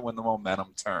catch it when the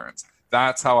momentum turns.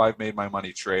 That's how I've made my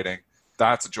money trading.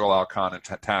 That's a Joel Alconin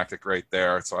tactic right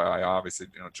there. So I obviously,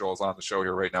 Joel's on the show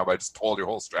here right now, but I just told your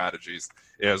whole strategies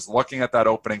is looking at that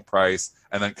opening price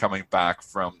and then coming back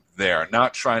from there.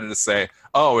 Not trying to say,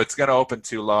 oh, it's going to open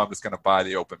too low, I'm just going to buy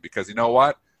the open. Because you know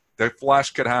what? The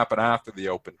flush could happen after the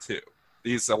open too.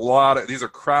 These are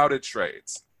crowded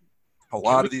trades. A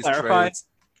lot of these trades,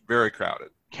 very crowded.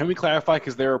 Can we clarify?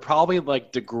 Because there are probably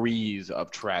degrees of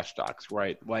trash stocks,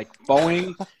 right? Like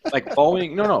Boeing, but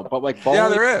Boeing. Yeah,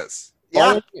 there is.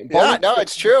 Boeing, no,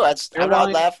 it's true. I'm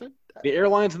not laughing. The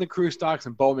airlines and the cruise stocks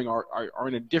and Boeing are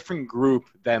in a different group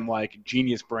than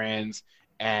Genius Brands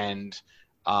and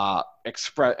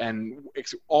Express and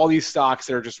all these stocks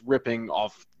that are just ripping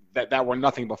off. That were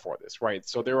nothing before this, right?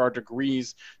 So there are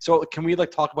degrees. So can we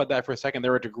talk about that for a second?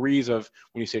 There are degrees of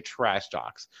when you say trash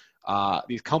stocks.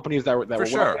 These companies that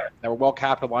were well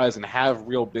capitalized and have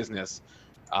real business.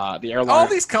 The airline. All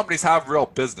these companies have real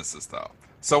businesses, though.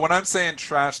 So when I'm saying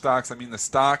trash stocks, I mean the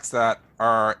stocks that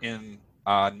are in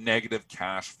a negative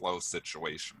cash flow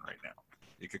situation right now.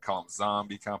 You could call them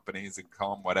zombie companies. You can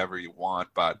call them whatever you want.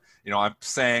 But, I'm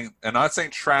not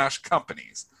saying trash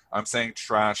companies. I'm saying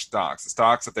trash stocks. The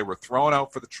stocks that they were thrown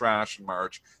out for the trash in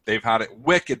March, they've had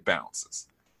wicked bounces.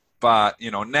 But,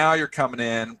 now you're coming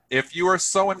in. If you are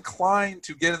so inclined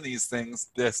to get in these things,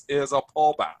 this is a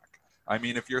pullback. I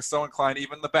mean, if you're so inclined,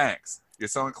 even the banks, you're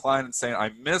so inclined in saying, I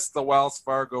missed the Wells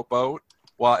Fargo boat.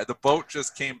 Well, the boat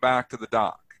just came back to the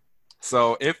dock.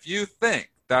 So if you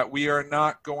think that we are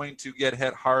not going to get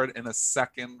hit hard in a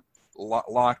second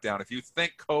lockdown, if you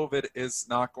think COVID is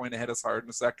not going to hit us hard in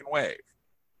a second wave,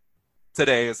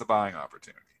 today is a buying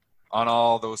opportunity on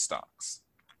all those stocks.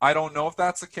 I don't know if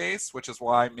that's the case, which is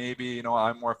why maybe,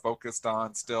 I'm more focused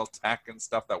on still tech and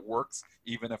stuff that works,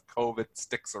 even if COVID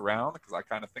sticks around, because I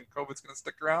kind of think COVID's going to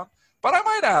stick around. But I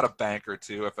might add a bank or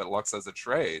two if it looks as a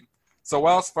trade. So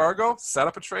Wells Fargo, set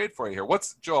up a trade for you here.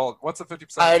 What's a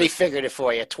 50%? I already figured it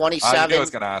for you. 27. I knew I was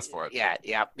going to ask for it.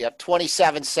 Yeah.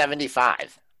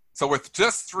 27.75. So we're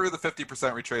just through the 50%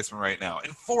 retracement right now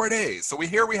in 4 days. So we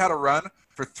had a run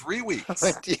for 3 weeks.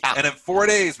 Yeah. And in 4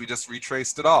 days, we just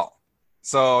retraced it all.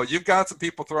 So you've got some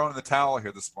people throwing in the towel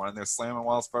here this morning. They're slamming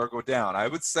Wells Fargo down. I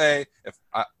would say,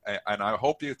 and I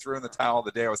hope you threw in the towel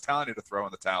the day I was telling you to throw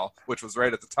in the towel, which was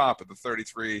right at the top of the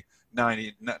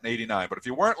 33.89. But if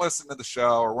you weren't listening to the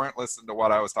show or weren't listening to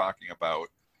what I was talking about,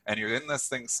 and you're in this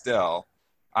thing still,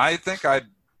 I think I'd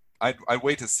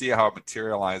wait to see how it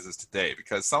materializes today,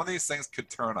 because some of these things could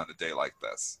turn on a day like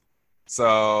this.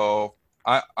 So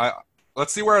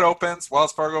let's see where it opens.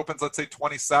 Wells Fargo opens, let's say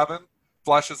 27.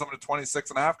 Flushes them to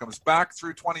 26.5, comes back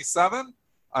through 27,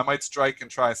 I might strike and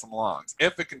try some longs.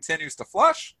 If it continues to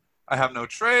flush, I have no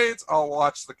trades. I'll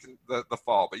watch the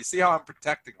fall. But you see how I'm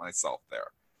protecting myself there.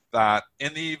 That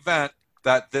in the event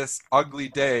that this ugly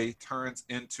day turns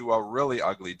into a really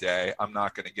ugly day, I'm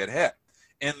not going to get hit.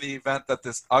 In the event that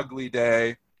this ugly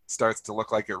day starts to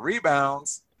look like it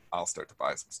rebounds, I'll start to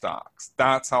buy some stocks.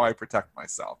 That's how I protect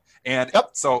myself. And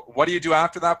So what do you do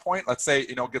after that point? Let's say,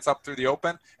 it gets up through the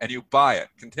open and you buy it.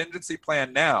 Contingency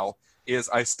plan now is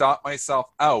I stop myself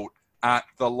out at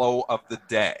the low of the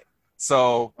day.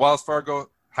 So Wells Fargo,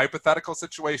 hypothetical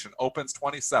situation, opens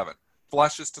 27,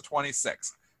 flushes to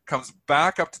 26, comes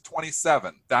back up to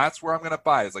 27. That's where I'm going to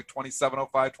buy. It's like 27.05,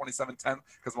 27.10,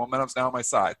 because momentum's now on my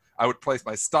side. I would place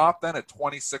my stop then at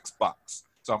 $26.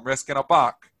 So I'm risking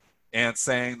 $1 and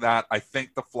saying that I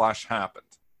think the flush happened.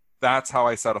 That's how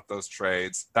I set up those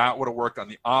trades. That would have worked on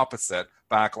the opposite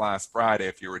back last Friday.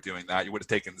 If you were doing that, you would have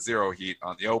taken zero heat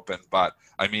on the open. But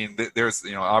I mean, there's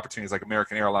opportunities like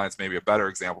American Airlines, maybe a better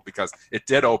example, because it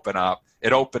did open up.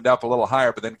 It opened up a little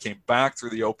higher, but then came back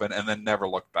through the open and then never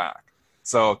looked back.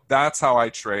 So that's how I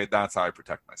trade. That's how I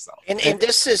protect myself. And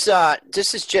this is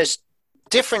just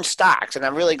different stocks. And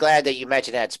I'm really glad that you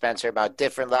mentioned that, Spencer, about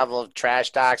different level of trash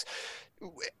stocks.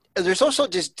 There's also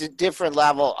just a different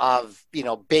level of,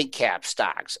 big cap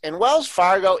stocks. And Wells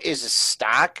Fargo is a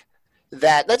stock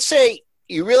that, let's say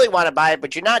you really want to buy it,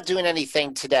 but you're not doing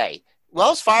anything today.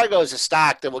 Wells Fargo is a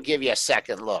stock that will give you a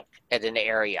second look at an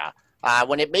area.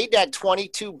 When it made that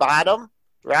 22 bottom,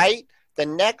 right? The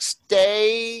next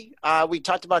day, we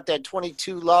talked about that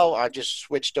 22 low. I just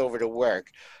switched over to work.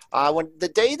 When the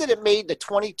day that it made the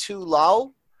 22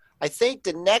 low, I think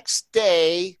the next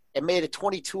day it made a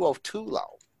 22.02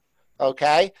 low.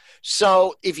 Okay,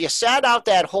 so if you sat out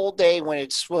that whole day when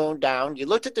it swooned down, you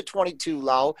looked at the 22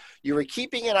 low, you were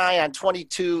keeping an eye on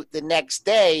 22 the next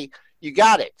day, you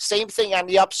got it. Same thing on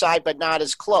the upside, but not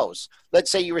as close.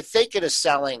 Let's say you were thinking of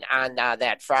selling on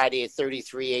that Friday at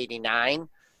 33.89.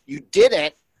 You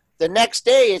didn't. The next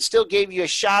day, it still gave you a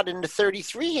shot in the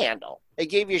 33 handle. It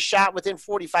gave you a shot within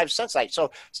 45 cents. So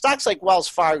stocks like Wells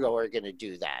Fargo are going to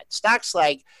do that. Stocks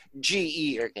like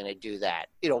GE are going to do that.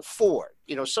 Ford.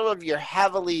 Some of your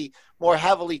more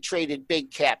heavily traded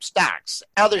big cap stocks.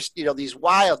 Others, these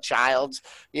wild childs,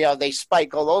 they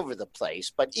spike all over the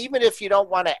place. But even if you don't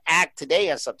want to act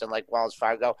today on something like Wells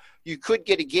Fargo, you could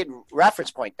get a good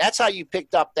reference point. That's how you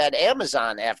picked up that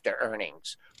Amazon after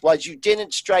earnings. Was you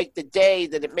didn't strike the day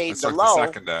that it made the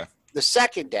low. The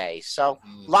second day. So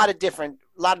a lot of different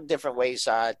ways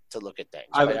to look at things.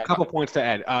 I have a couple points to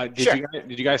add. Sure.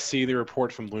 Did you guys see the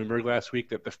report from Bloomberg last week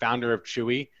that the founder of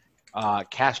Chewy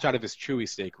cashed out of his Chewy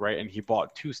stake, right? And he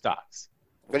bought two stocks.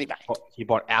 What did he buy? He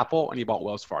bought Apple and he bought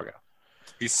Wells Fargo.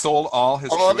 He sold all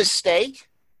of his stake?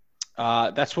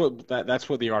 That's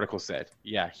what the article said.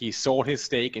 Yeah, he sold his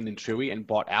stake in Chewy and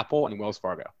bought Apple and Wells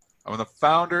Fargo. When the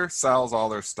founder sells all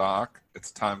their stock, it's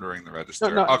time to ring the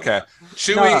register. No, okay,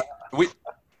 Chewy,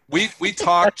 we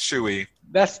talked Chewy.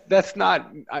 That's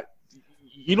not.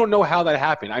 you don't know how that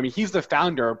happened. I mean, he's the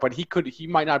founder, but he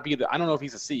might not be I don't know if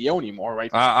he's a CEO anymore, right?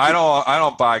 I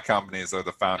don't buy companies that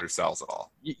the founder sells at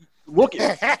all. Look, you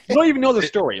don't even know the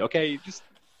story, okay?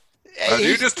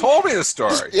 You just told me the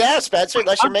story. Yeah, Spencer,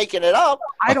 unless you're making it up.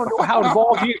 I don't know how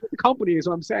involved he is with the company is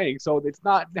what I'm saying. So it's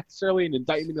not necessarily an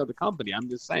indictment of the company. I'm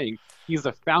just saying he's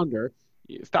the founder.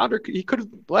 He could have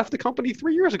left the company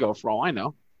 3 years ago for all I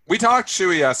know. We talked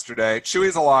Chewy yesterday.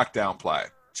 Chewy's a lockdown play.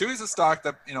 Chewy's a stock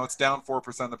that, it's down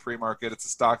 4% in the pre-market. It's a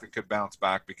stock that could bounce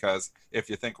back because if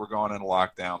you think we're going into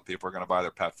lockdown, people are going to buy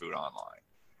their pet food online.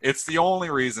 It's the only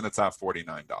reason it's at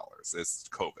 $49. It's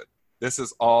COVID. This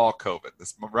is all COVID.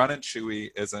 This run in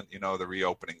Chewy isn't, the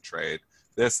reopening trade.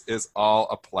 This is all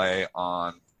a play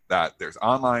on that. There's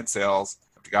online sales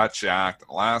that got jacked in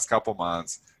the last couple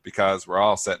months because we're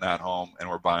all sitting at home and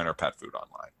we're buying our pet food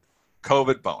online.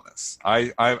 COVID bonus.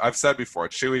 I've said before,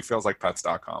 Chewy feels like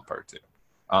Pets.com part 2.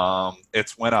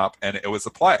 It's went up and it was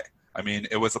a play. I mean,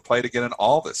 it was a play to get in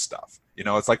all this stuff.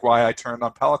 It's like why I turned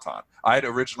on Peloton. I had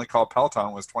originally called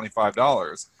Peloton was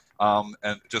 $25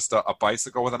 and just a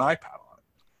bicycle with an iPad on it.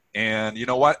 And you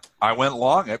know what? I went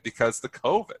long it because the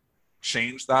COVID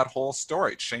changed that whole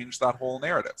story, changed that whole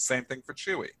narrative. Same thing for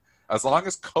Chewy. As long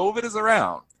as COVID is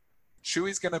around,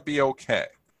 Chewy's going to be okay.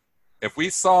 If we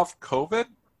solve COVID,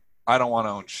 I don't want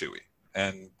to own Chewy.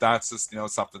 And that's just,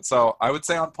 something. So I would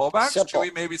say on pullbacks,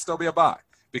 Chewy maybe still be a buy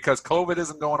because COVID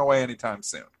isn't going away anytime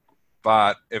soon.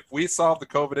 But if we solve the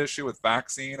COVID issue with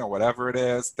vaccine or whatever it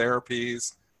is,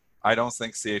 therapies, I don't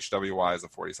think CHWY is a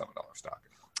 $47 stock.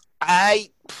 I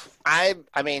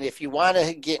mean, if you want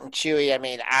to get in Chewy, I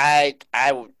mean,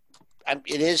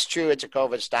 it is true it's a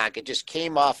COVID stock. It just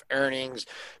came off earnings,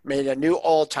 made a new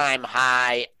all-time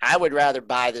high. I would rather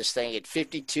buy this thing at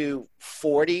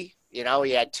 52.40. You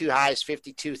had two highs,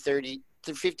 52.30,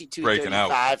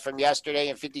 52.35 from yesterday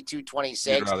and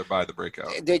 52.26. You'd rather buy the breakout.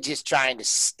 They're just trying to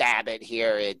stab it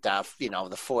here at, the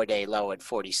 4-day low at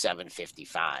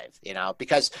 47.55,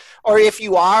 because, or if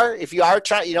you are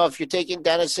trying, if you're taking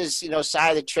Dennis's, side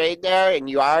of the trade there and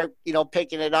you are,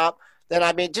 picking it up, then,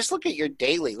 I mean, just look at your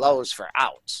daily lows for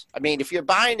outs. I mean, if you're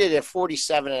buying it at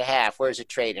 47.5, where's it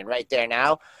trading? Right there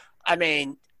now? I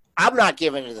mean, I'm not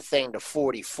giving the thing to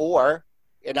 44.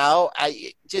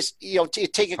 I just,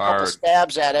 take a couple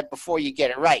stabs at it before you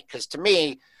get it right. Because to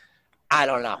me, I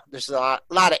don't know. There's a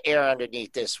lot of air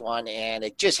underneath this one, and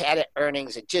it just had it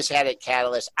earnings. It just had it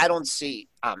catalyst. I don't see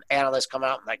analysts coming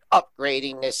out and like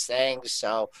upgrading this thing.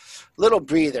 So little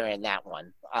breather in that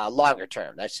one. Longer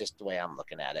term. That's just the way I'm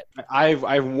looking at it. I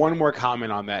have one more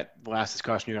comment on that last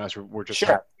discussion you guys were just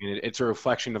having. It's a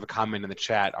reflection of a comment in the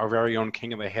chat. Our very own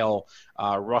King of the Hill,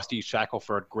 Rusty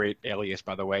Shackelford, great alias,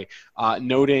 by the way,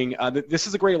 noting that this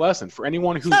is a great lesson for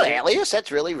anyone who's not alias.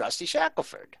 That's really Rusty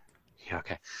Shackelford. Yeah,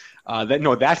 okay.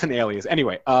 That's an alias.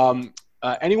 Anyway,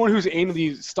 anyone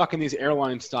who's stuck in these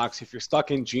airline stocks, if you're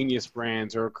stuck in Genius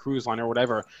Brands or a cruise line or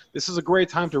whatever, this is a great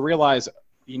time to realize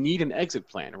you need an exit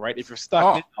plan, right? If you're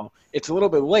stuck now, it's a little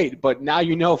bit late, but now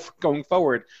going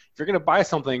forward, if you're going to buy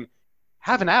something,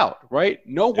 have an out, right?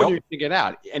 Know when you're going to get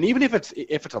out. And even if it's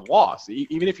a loss,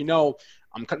 even if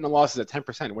I'm cutting the losses at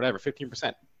 10%, whatever,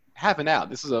 15%, have an out.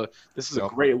 This is a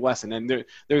great lesson. And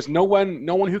there's no one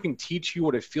who can teach you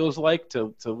what it feels like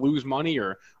to lose money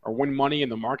or win money in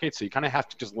the market. So you kind of have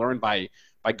to just learn by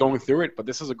going through it. But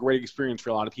this is a great experience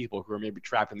for a lot of people who are maybe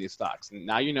trapped in these stocks. And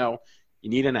now you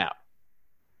need an out.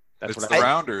 It's the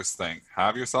rounders thing.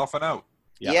 Have yourself an out.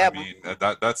 Yeah. I mean,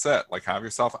 that's it. Like, have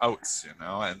yourself outs,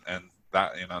 and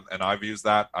that, and I've used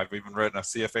that. I've even written a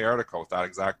CFA article with that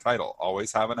exact title.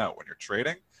 Always have an out. When you're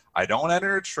trading, I don't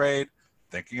enter a trade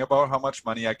thinking about how much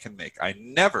money I can make. I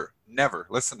never,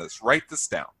 listen to this, write this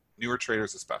down, newer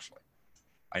traders especially.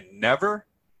 I never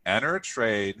enter a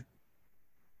trade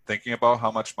thinking about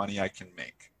how much money I can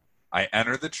make. I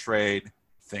enter the trade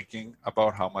thinking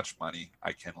about how much money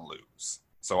I can lose.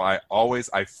 So I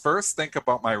first think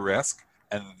about my risk,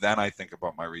 and then I think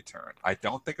about my return. I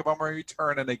don't think about my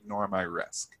return and ignore my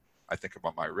risk. I think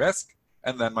about my risk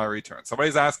and then my return.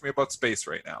 Somebody's asking me about space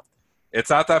right now.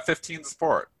 It's at that 15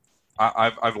 support.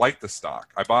 I've liked the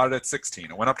stock. I bought it at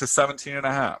 16. It went up to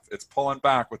 17.5. It's pulling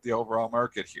back with the overall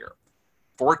market here.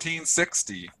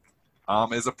 1460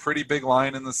 is a pretty big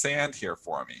line in the sand here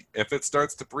for me. If it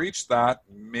starts to breach that,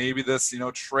 maybe this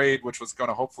trade, which was going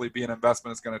to hopefully be an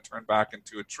investment, is going to turn back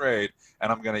into a trade,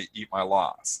 and I'm going to eat my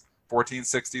loss.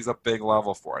 1460 is a big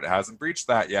level for it. It hasn't breached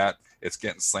that yet. It's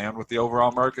getting slammed with the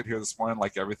overall market here this morning,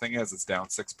 like everything is. It's down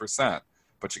 6%.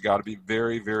 But you got to be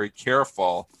very, very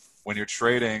careful when you're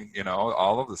trading,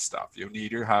 all of this stuff. You need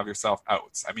to have yourself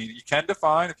outs. I mean, you can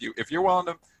define if you're willing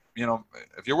to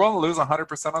if you're willing to lose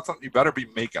 100% on something, you better be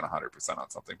making 100% on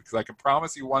something, because I can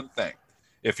promise you one thing.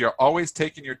 If you're always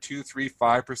taking your 2, 3,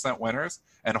 5% winners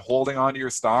and holding on to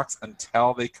your stocks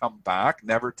until they come back,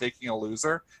 never taking a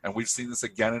loser, and we've seen this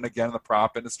again and again in the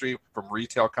prop industry, from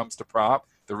retail comes to prop,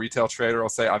 the retail trader will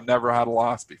say, I've never had a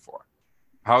loss before.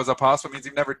 How is that possible? It means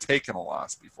you've never taken a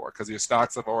loss before, because your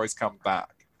stocks have always come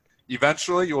back.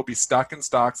 Eventually, you will be stuck in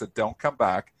stocks that don't come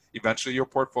back. Eventually, your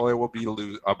portfolio will be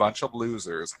a bunch of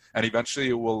losers, and eventually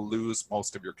you will lose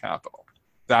most of your capital.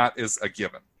 That is a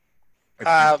given. If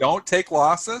you don't take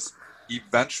losses,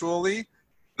 eventually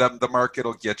the market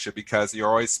will get you, because you're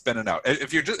always spinning out.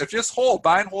 If you just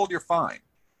buy and hold, you're fine.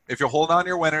 If you're holding on to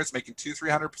your winners, making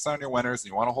 200-300% on your winners,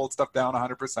 and you want to hold stuff down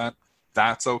 100%,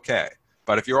 that's okay.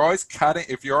 But if you're always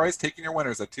taking your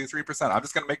winners at 2-3%, I'm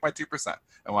just going to make my 2%.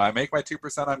 And when I make my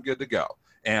 2%, I'm good to go.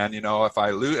 And if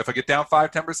I get down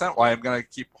 5-10%, well, I'm going to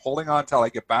keep holding on until I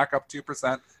get back up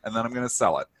 2%, and then I'm going to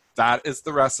sell it. That is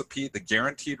the recipe, the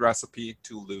guaranteed recipe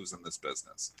to lose in this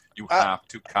business. You have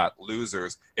to cut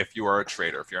losers if you are a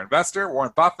trader. If you're an investor,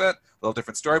 Warren Buffett, a little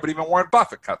different story, but even Warren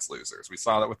Buffett cuts losers. We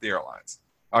saw that with the airlines.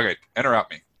 Okay,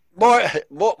 interrupt me.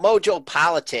 Mojo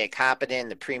Politic hopping in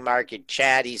the pre-market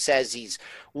chat. He says he's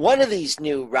one of these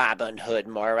new Robin Hood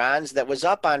morons that was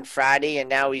up on Friday and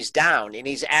now he's down. And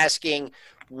he's asking,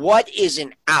 what is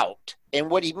an out? And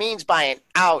what he means by an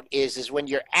out is when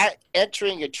you're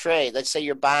entering a trade, let's say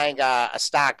you're buying a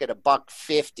stock at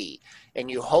 $1.50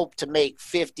 and you hope to make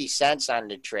 50 cents on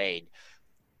the trade.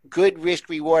 Good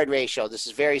risk-reward ratio. This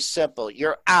is very simple.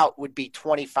 Your out would be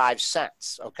 25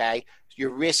 cents, okay? You're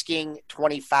risking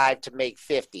 25 to make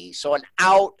 50. So an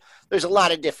out, there's a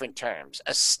lot of different terms.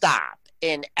 A stop,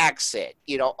 an exit,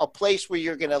 a place where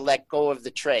you're going to let go of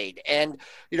the trade. And,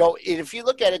 if you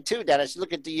look at it too, Dennis,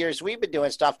 look at the years we've been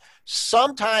doing stuff,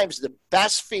 sometimes the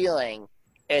best feeling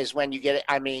is when you get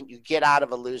out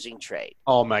of a losing trade.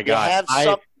 Oh my God.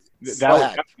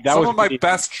 Some of my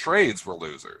best trades were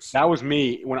losers. That was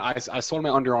me when I sold my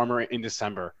Under Armour in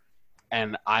December.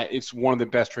 And it's one of the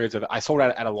best trades I sold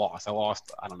at a loss. I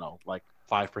lost, I don't know, like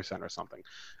 5% or something.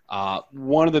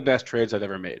 One of the best trades I've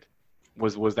ever made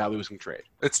was that losing trade.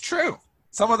 It's true.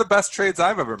 Some of the best trades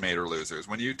I've ever made are losers.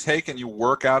 When you take and you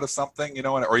work out of something,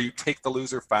 or you take the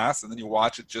loser fast and then you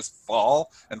watch it just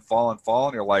fall and fall and fall,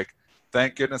 and you're like,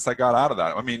 thank goodness I got out of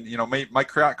that. I mean, my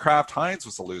Kraft Heinz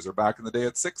was a loser back in the day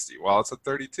at 60. Well, it's at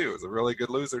 32. It's a really good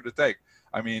loser to take.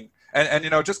 I mean, and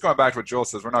just going back to what Joel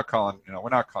says, we're not calling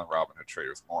Robinhood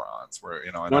traders morons.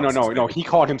 No. He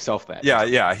called himself that.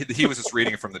 Yeah. He was just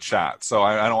reading it from the chat. So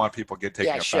I don't want people taking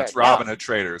offense. Sure. Robinhood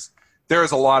traders.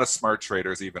 There's a lot of smart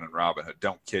traders even in Robinhood.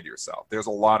 Don't kid yourself. There's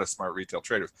a lot of smart retail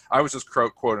traders. I was just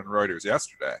quoting Reuters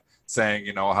yesterday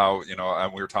saying, how,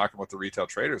 and we were talking about the retail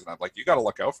traders, and I'm like, you got to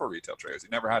look out for retail traders. You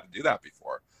never had to do that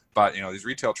before. But, these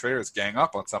retail traders gang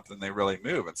up on something, they really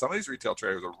move. And some of these retail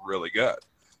traders are really good.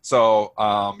 So,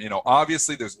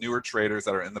 obviously there's newer traders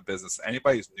that are in the business.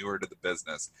 Anybody who's newer to the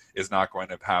business is not going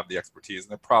to have the expertise,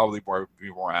 and they're probably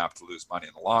be more apt to lose money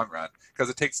in the long run, because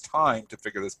it takes time to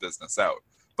figure this business out.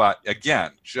 But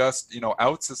again, just,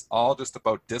 outs is all just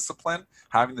about discipline,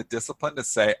 having the discipline to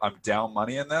say, I'm down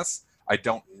money in this. I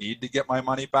don't need to get my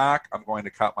money back. I'm going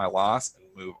to cut my loss and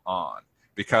move on.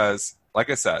 Because, like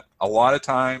I said, a lot of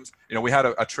times, we had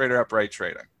a trader at Bright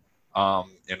Trading.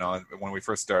 When we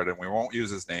first started, and we won't use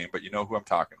his name, but you know who I'm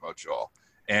talking about, Joel.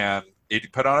 And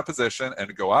he'd put on a position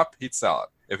and go up, he'd sell it.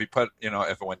 If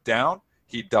if it went down,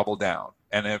 he'd double down.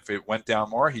 And if it went down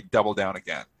more, he'd double down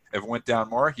again. If it went down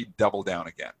more, he'd double down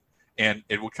again. And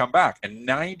it would come back. And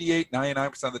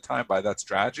 99% of the time by that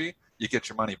strategy, you get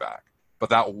your money back. But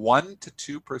that 1%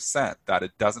 to 2% that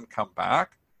it doesn't come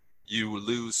back, you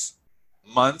lose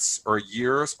months or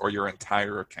years or your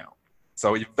entire account.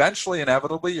 So eventually,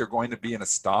 inevitably, you're going to be in a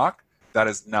stock that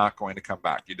is not going to come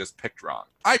back. You just picked wrong.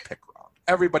 I picked wrong.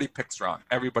 Everybody picks wrong.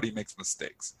 Everybody makes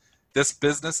mistakes. This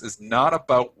business is not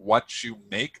about what you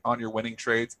make on your winning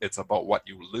trades. It's about what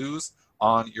you lose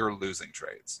on your losing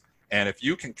trades. And if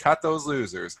you can cut those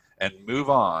losers and move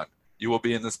on, you will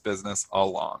be in this business a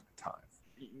long time.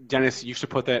 Dennis, you should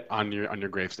put that on your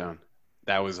gravestone.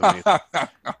 That was amazing.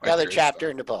 Another chapter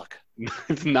in the book.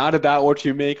 It's not about what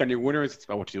you make on your winners. It's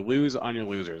about what you lose on your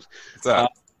losers.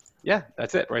 Yeah,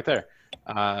 that's it right there.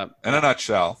 In a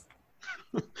nutshell.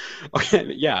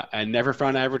 Okay, yeah, and never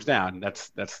found average down. That's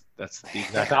the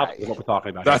exact opposite of what we're talking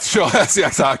about. That's the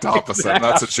exact opposite. Exactly.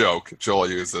 That's a joke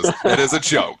Joel uses. It is a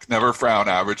joke. Never frown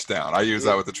average down. I use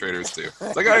that with the traders too.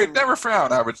 It's like, I never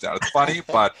frown average down. It's funny,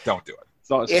 but don't do it.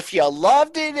 So if you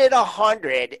loved it at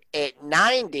 100, at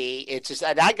 90, it's just,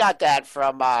 and I got that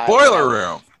from Boiler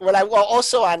room.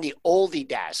 Also on the oldie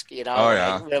desk, Oh,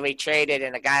 yeah. when we traded,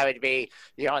 and the guy would be,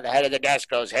 on the head of the desk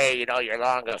goes, hey, you're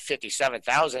long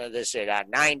 57,000 of this at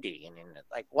 90, and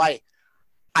like, why?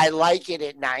 I like it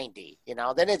at 90,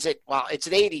 then it's at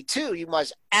 82. You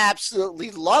must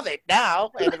absolutely love it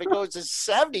now. And if it goes to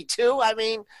 72, I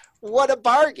mean, what a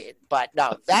bargain. But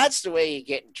no, that's the way you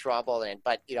get in trouble.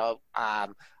 But I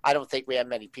don't think we have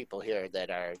many people here that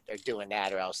are doing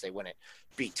that, or else they wouldn't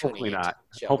be tuning in.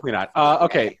 Hopefully not.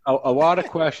 Okay. A lot of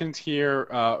questions here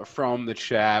from the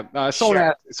chat.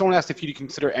 Someone asked if you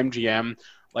consider MGM,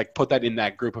 like put that in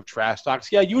that group of trash stocks.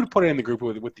 Yeah, you would put it in the group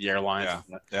with the airlines.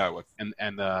 Yeah, I would. And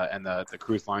the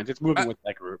cruise lines. It's moving with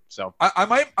that group. So I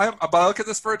might. But I look at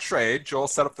this for a trade. Joel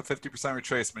set up the 50%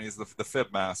 retracement. He's the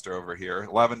fib master over here.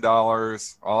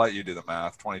 $11. I'll let you do the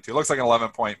math. 22. Looks like an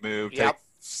 11-point move. Yep. Take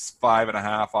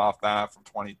 5.5 off that from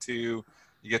 22.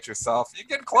 You get yourself. You're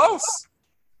getting close.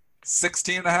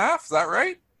 16.5. Is that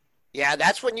right? Yeah,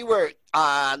 that's when you were,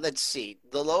 let's see,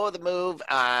 the low of the move.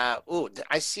 I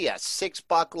see a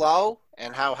 $6 low.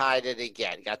 And how high did it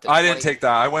get? I didn't take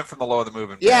that. I went from the low of the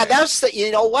move. Yeah, that's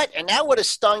you know what? And that would have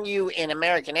stung you in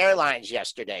American Airlines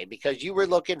yesterday, because you were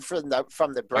looking from the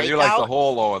breakout. You like the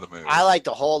whole low of the move. I like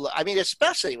the whole,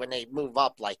 especially when they move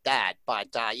up like that. But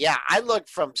yeah, I looked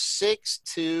from 6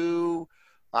 to,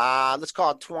 let's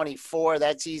call it 24.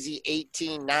 That's easy.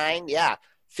 18.9. Yeah,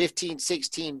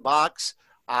 $15-16.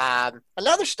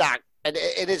 Another stock, and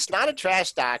it's not a trash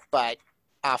stock, but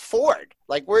Ford.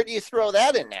 Like, where do you throw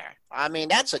that in there? I mean,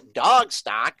 that's a dog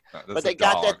stock, but they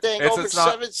got that thing over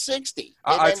 760.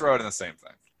 I throw it in the same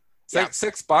thing.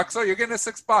 $6. Oh, you're getting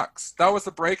 $6. That was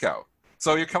the breakout.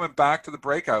 So you're coming back to the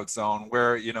breakout zone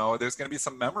where, there's going to be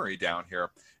some memory down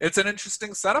here. It's an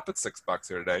interesting setup at $6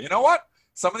 here today. You know what?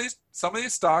 Some of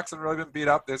these stocks have really been beat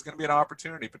up. There's going to be an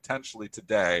opportunity potentially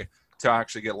today to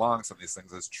actually get long some of these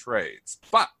things as trades.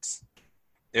 But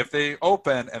if they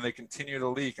open and they continue to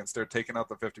leak and start taking out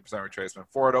the 50% retracement,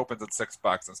 Ford opens at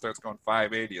 $6 and starts going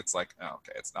 580, it's like, oh,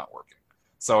 okay, it's not working.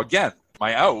 So again,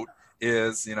 my out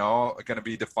is, going to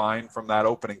be defined from that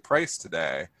opening price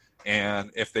today. And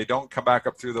if they don't come back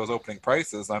up through those opening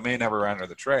prices, I may never enter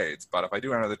the trades. But if I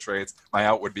do enter the trades, my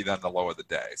out would be then the low of the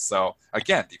day. So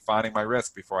again, defining my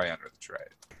risk before I enter the trade.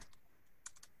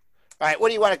 All right, what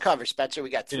do you want to cover, Spencer? We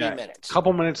got 3 minutes. A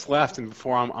couple minutes left, and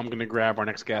before I'm going to grab our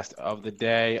next guest of the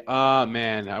day.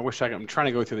 Man, I wish I'm trying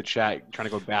to go through the chat, trying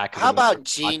to go back. How about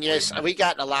Genius? We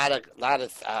gotten a lot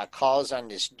of calls on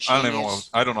this Genius.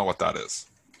 I don't know what that is.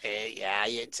 Yeah,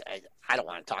 I don't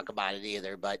want to talk about it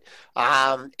either, but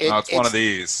it's one of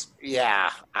these. Yeah,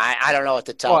 I don't know what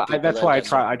to tell people. That's why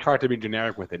I try to be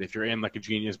generic with it. If you're in like a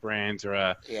Genius Brands or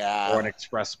an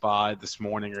Express Spa this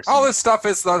morning or something. All this stuff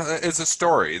is a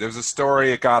story. There's a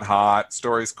story. It got hot.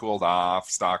 Story's cooled off.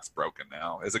 Stock's broken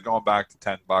now. Is it going back to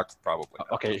 $10? Probably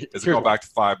not. Okay. Is it going back to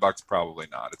 $5? Probably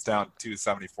not. It's down to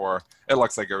 $2.74. It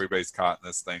looks like everybody's caught in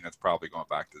this thing. It's probably going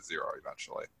back to zero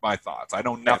eventually. My thoughts. I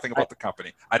know nothing about the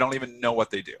company. I don't even know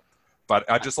what they do. But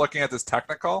just looking at this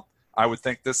technical, I would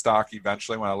think this stock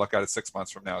eventually, when I look at it 6 months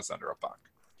from now, is under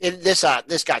 $1.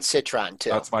 This got Citron too.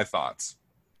 That's my thoughts.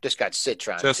 This got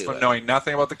Citron just too. Just from knowing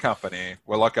nothing about the company,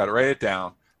 we'll look at it, write it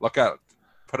down, look at it,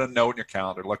 put a note in your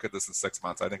calendar, look at this in 6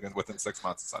 months. I think within 6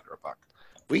 months, it's under $1.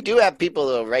 We do have people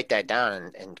who will write that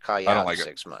down and call you out in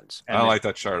 6 months. I don't like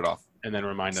that chart at all. And then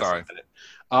remind us of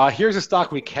it. Here's a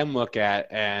stock we can look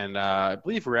at, and I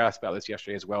believe we were asked about this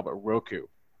yesterday as well, but Roku.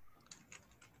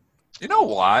 You know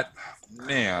what?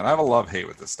 Man, I have a love-hate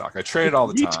with this stock. I trade it all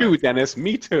the time. Me too, Dennis.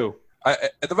 Me too.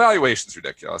 The valuation's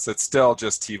ridiculous. It's still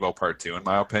just TiVo Part 2, in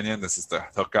my opinion. This is the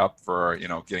hookup for,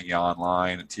 getting you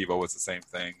online, and TiVo was the same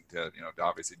thing to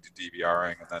obviously do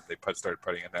DVRing, and then they started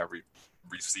putting in every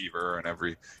receiver and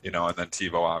every, and then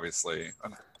TiVo, obviously.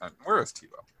 And where is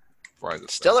TiVo?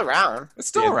 Still around. It's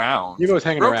still around. TiVo's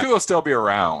hanging around. Roku will still be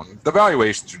around. The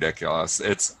valuation's ridiculous.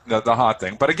 It's the hot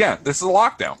thing. But again, this is a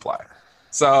lockdown play.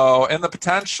 So in the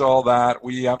potential that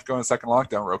we have to go in a second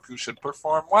lockdown, Roku should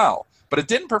perform well. But it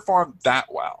didn't perform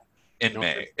that well in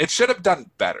May. It should have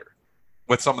done better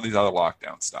with some of these other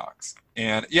lockdown stocks.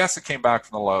 And yes, it came back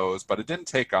from the lows, but it didn't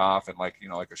take off and like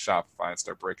a Shopify and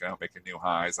start breaking out, making new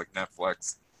highs like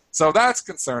Netflix. So that's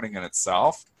concerning in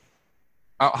itself.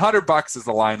 $100 is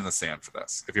the line in the sand for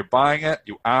this. If you're buying it,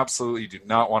 you absolutely do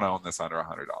not want to own this under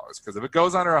 $100, because if it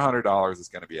goes under $100, it's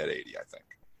going to be at 80, I think.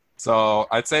 So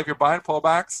I'd say if you're buying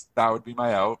pullbacks, that would be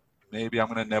my out. Maybe I'm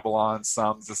going to nibble on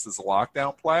some just as a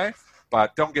lockdown play,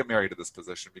 but don't get married to this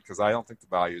position because I don't think the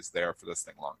value is there for this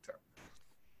thing long term.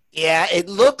 Yeah, it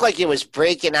looked like it was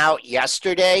breaking out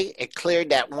yesterday. It cleared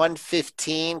that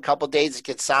 115, couple days of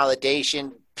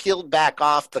consolidation, peeled back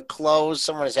off the close.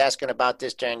 Someone was asking about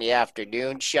this during the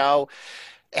afternoon show.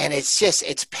 And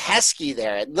it's pesky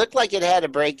there. It looked like it had a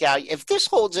breakout. If this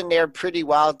holds in there pretty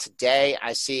well today,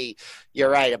 I see you're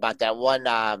right about that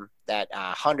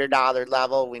 $100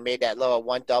 level. We made that low at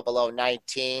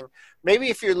 10019. Maybe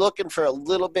if you're looking for a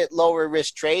little bit lower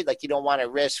risk trade, like you don't want to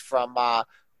risk from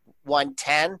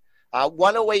 110,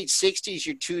 108.60 is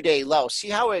your 2-day low. See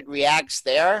how it reacts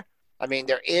there? I mean,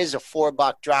 there is a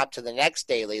 $4 drop to the next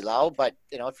daily low, but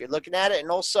if you're looking at it,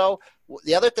 and also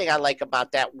the other thing I like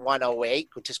about that 108,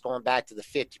 which is going back to the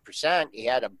 50%, you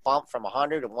had a bump from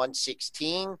 100 to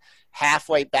 116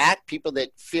 halfway back. People that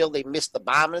feel they missed the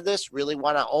bottom of this really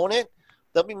want to own it.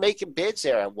 They'll be making bids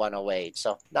there at 108.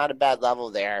 So not a bad level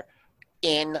there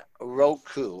in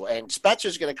Roku. And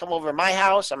Spencer's going to come over to my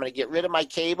house. I'm going to get rid of my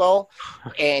cable,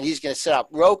 and he's going to set up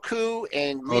Roku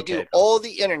and redo all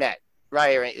the internet.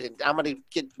 Right. I'm going to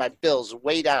get my bills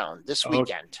way down this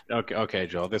weekend. Okay,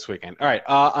 Joel, this weekend. All right.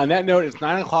 On that note, it's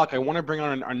 9 o'clock. I want to bring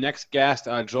on our next guest,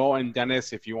 Joel and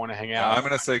Dennis, if you want to hang out. I'm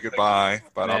going to say goodbye,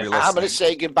 but I'll be listening. I'm going to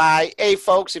say goodbye. Hey,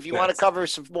 folks, if you want to cover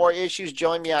some more issues,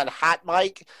 join me on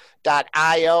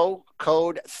hotmic.io,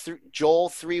 code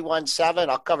Joel317.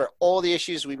 I'll cover all the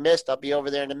issues we missed. I'll be over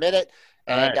there in a minute.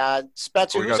 And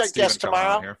Spencer, who's our guest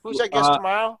tomorrow? Who's our guest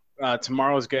tomorrow?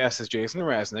 Tomorrow's guest is Jason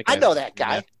Resnick. I know that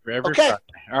guy. Okay. Friday.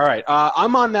 All right.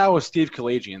 I'm on now with Steve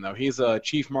Kalajian, though. He's a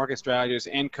chief market strategist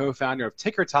and co-founder of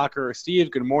Ticker Talker.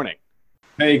 Steve, good morning.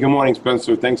 Hey, good morning,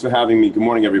 Spencer. Thanks for having me. Good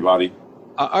morning, everybody.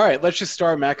 All right. Let's just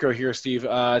start macro here, Steve.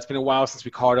 It's been a while since we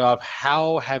caught up.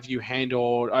 How have you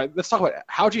handled let's talk about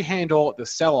how did you handle the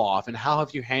sell-off, and how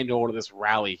have you handled this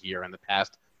rally here in the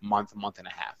past month and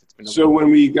a half? It's been when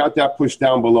we got that push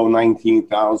down below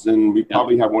 19,000, we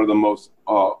probably had one of the most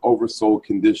oversold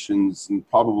conditions, and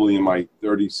probably in my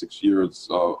 36 years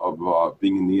of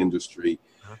being in the industry.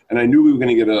 And I knew we were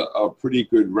going to get a pretty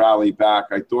good rally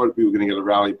back. I thought we were going to get a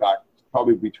rally back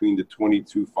probably between the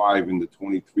 22.5 and the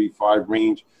 23.5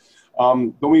 range.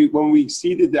 When we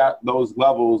exceeded those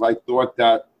levels, I thought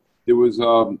that there was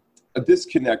a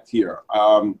disconnect here.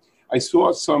 I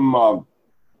saw some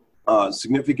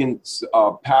significant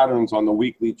patterns on the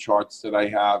weekly charts that I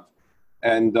have,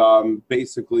 and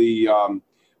basically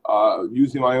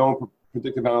using my own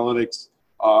predictive analytics,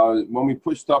 when we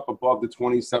pushed up above the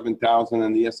 27,000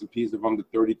 and the S&Ps above the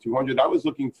 3,200, I was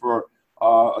looking for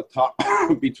a top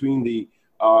between the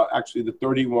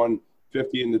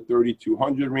 3150 and the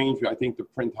 3,200 range. I think the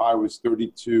print high was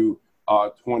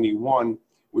 3221,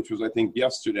 which was I think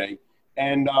yesterday,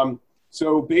 and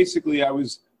so basically I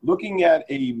was looking at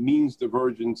a means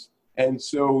divergence, and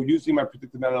so using my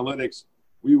predictive analytics,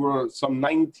 we were some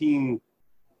 $19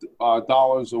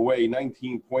 away,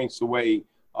 19 points away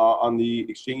on the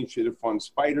exchange traded fund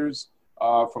spiders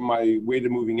from my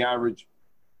weighted moving average.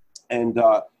 And,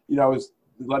 I was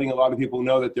letting a lot of people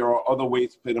know that there are other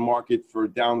ways to play the market for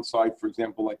downside, for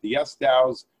example, like the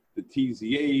SDAOs, the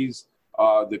TZAs,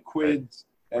 the QUIDs,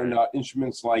 and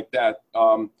instruments like that.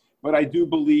 But I do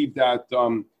believe that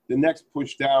the next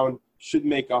push down should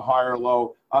make a higher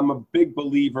low. I'm a big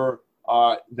believer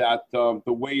that the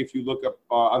way, if you look up,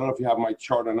 I don't know if you have my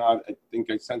chart or not, I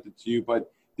think I sent it to you, but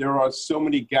there are so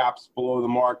many gaps below the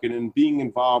market, and being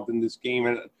involved in this game,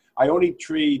 and I only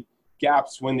trade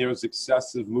gaps when there's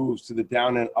excessive moves to the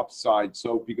down and upside.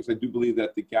 So because I do believe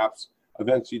that the gaps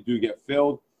eventually do get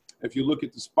filled. If you look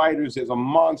at the spiders, there's a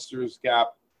monstrous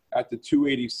gap at the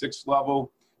 286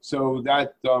 level. So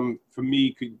that, for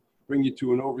me, could bring you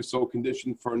to an oversold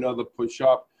condition for another push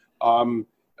up.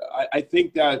 I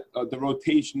think that the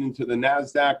rotation into the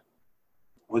NASDAQ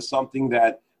was something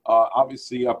that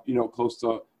obviously up, close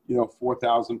to,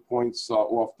 4,000 points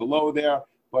off the low there.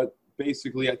 But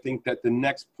basically, I think that the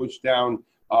next push down,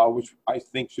 which I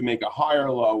think should make a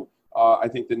higher low, I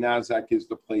think the NASDAQ is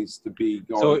the place to be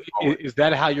going forward. Is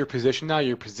that how you're positioned now?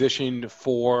 You're positioned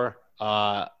for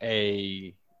what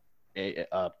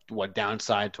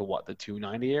downside to what, the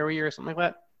 290 area or something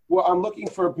like that? Well, I'm looking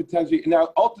for a potential. Now,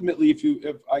 ultimately,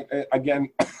 if I again,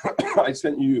 I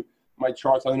sent you my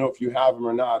charts. I don't know if you have them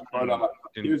or not, but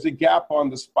there's a gap on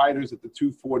the spiders at the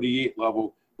 248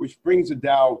 level, which brings the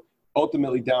Dow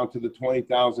ultimately down to the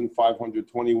 20,500,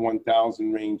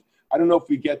 21,000 range. I don't know if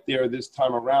we get there this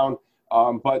time around,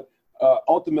 but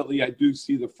ultimately, I do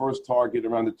see the first target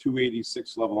around the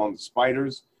 286 level on the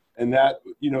spiders, and that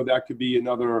that could be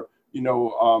another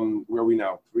where are we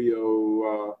now,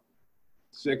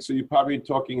 306. So you're probably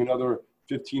talking another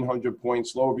 1,500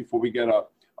 points lower before we get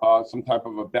some type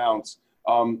of a bounce.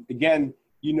 Again,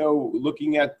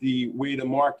 looking at the way the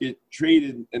market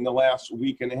traded in the last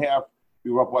week and a half,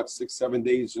 we were up, 6-7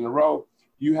 days in a row.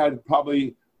 You had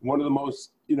probably one of the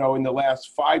most, in the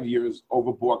last 5 years,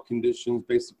 overbought conditions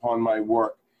based upon my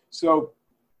work. So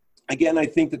again, I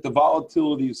think that the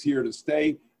volatility is here to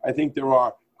stay. I think there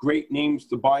are great names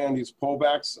to buy on these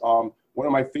pullbacks. One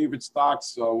of my favorite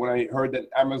stocks, when I heard that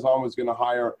Amazon was going to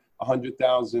hire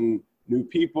 100,000 new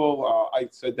people, I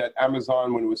said that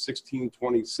Amazon, when it was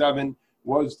 1627,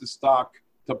 was the stock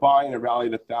to buy, and it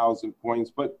rallied 1,000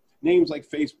 points. But names like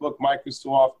Facebook,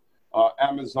 Microsoft,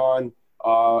 Amazon,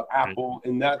 Apple,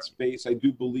 in that space, I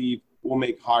do believe will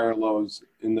make higher lows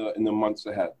in the months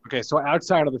ahead. Okay, so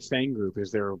outside of the FANG group,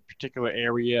 is there a particular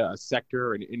area, a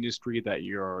sector, an industry that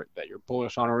you're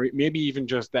bullish on, or maybe even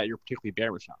just that you're particularly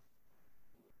bearish on?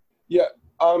 Yeah.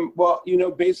 Well,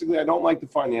 basically, I don't like the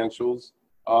financials.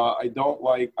 I don't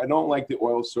like the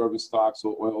oil service stocks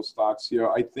or oil stocks here.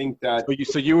 I think that.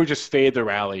 So you would just fade the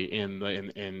rally in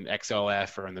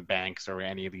XLF or in the banks or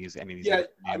any of these. Yeah,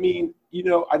 I mean,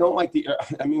 I don't like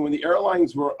when the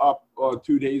airlines were up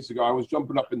 2 days ago, I was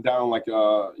jumping up and down like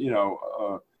a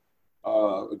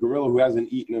gorilla who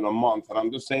hasn't eaten in a month, and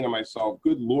I'm just saying to myself,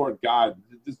 "Good Lord, God,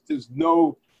 there's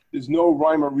no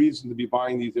rhyme or reason to be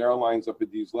buying these airlines up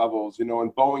at these levels." And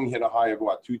Boeing hit a high of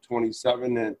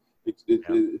 227, and it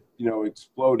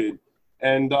exploded.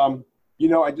 And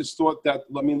I just thought that,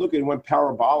 look, it went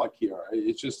parabolic here.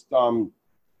 It's just and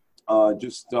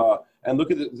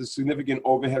look at the significant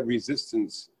overhead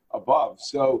resistance above.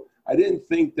 So I didn't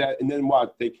think that. And then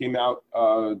they came out,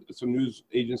 some news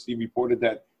agency reported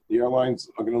that the airlines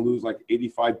are going to lose like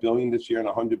 $85 billion this year and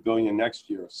 $100 billion next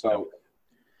year. So,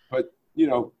 but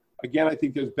again, I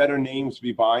think there's better names to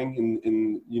be buying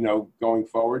in going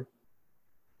forward.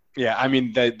 Yeah, I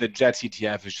mean the Jets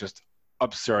ETF is just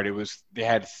absurd. They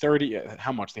had 30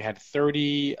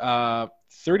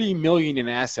 million in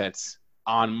assets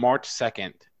on March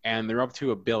 2nd, and they're up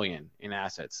to $1 billion in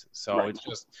assets. So It's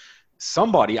just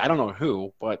somebody, I don't know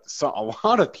who, but a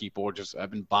lot of people just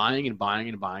have been buying and buying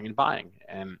and buying and buying,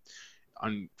 and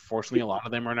unfortunately, a lot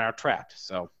of them are now trapped.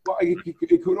 So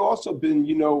it could also have been,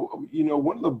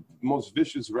 one of the most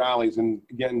vicious rallies, and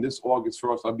again, this August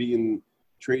 1st, I'll be in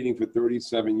trading for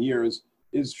 37 years,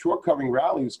 is short covering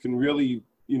rallies can really,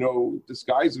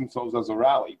 disguise themselves as a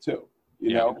rally too,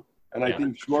 and I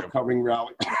think short covering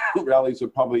rallies are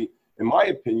probably, in my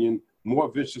opinion,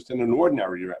 more vicious than an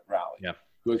ordinary rally. Yeah.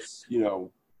 Because,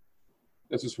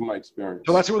 that's just from my experience.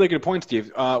 So that's a really good point,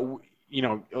 Steve.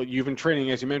 You've been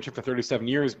trading, as you mentioned, for 37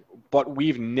 years, but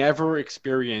we've never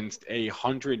experienced a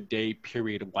 100-day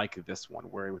period like this one,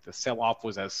 where the sell-off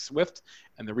was as swift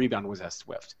and the rebound was as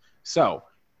swift. So,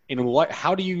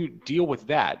 how do you deal with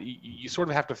that? You sort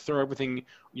of have to throw everything.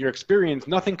 Your experience,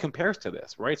 nothing compares to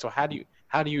this, right? So how do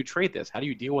you trade this? How do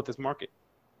you deal with this market?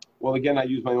 Well, again, I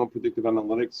use my own predictive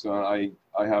analytics. I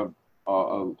have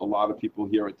a lot of people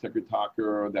here at Ticker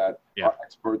Talker that are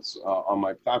experts on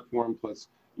my platform. Plus,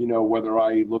 whether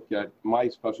I look at my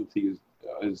specialty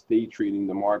is day trading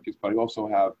the markets, but I also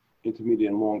have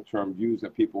intermediate and long-term views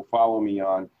that people follow me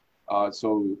on.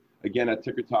 So again, at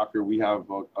Ticker Talker, we have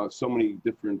so many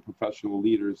different professional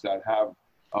leaders that have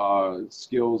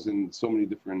skills in so many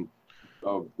different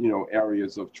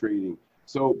areas of trading.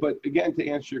 So, but again, to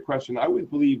answer your question, I would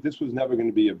believe this was never going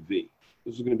to be a V.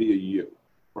 This was going to be a U,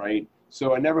 right?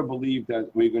 So I never believed that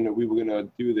we were gonna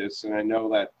do this, and I know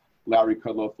that Larry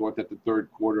Kudlow thought that the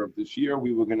third quarter of this year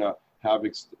we were gonna have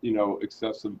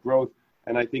excessive growth,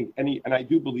 and I think and I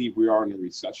do believe we are in a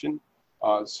recession.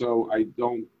 So I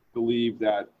don't believe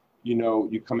that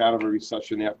you come out of a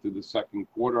recession after the second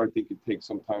quarter. I think it takes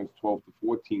sometimes 12 to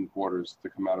 14 quarters to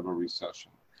come out of a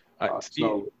recession.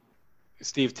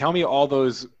 Steve, tell me all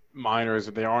those miners,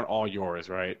 they aren't all yours,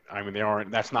 right? I mean, they aren't.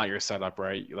 That's not your setup,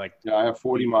 right? Yeah, I have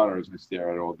 40 monitors I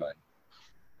stare at all day.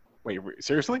 Wait,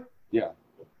 seriously? Yeah.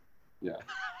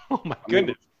 Oh my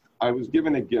goodness! I was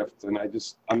given a gift, and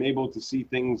I'm able to see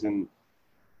things and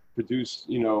produce,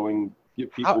 and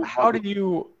give people. How did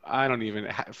you? I don't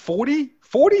even 40.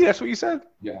 40? That's what you said?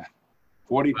 Yeah,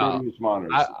 40 30-inch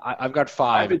monitors. I've got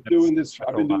 5. I've been doing this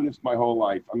my whole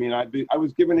life. I mean, I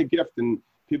was given a gift, and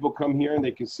people come here and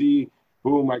they can see.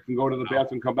 Boom! I can go to the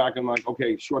bathroom, come back, and I'm like,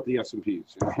 okay, short the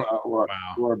S&Ps, or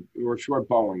short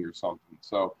Boeing or something.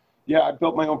 So yeah, I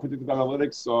built my own predictive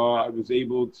analytics. I was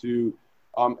able to,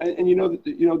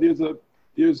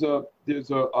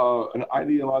 there's an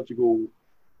ideological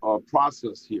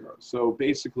process here. So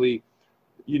basically,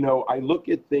 I look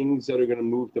at things that are going to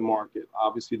move the market.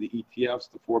 Obviously, the ETFs,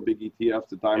 the 4 big ETFs,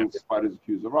 the Diamond, Spiders,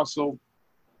 Qs, the Russell,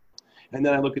 and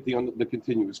then I look at the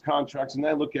continuous contracts, and then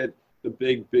I look at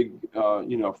big,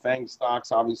 FANG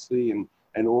stocks, obviously,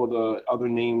 and all the other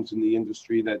names in the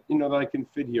industry that, that I can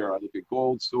fit here. I look at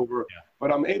gold, silver,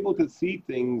 but I'm able to see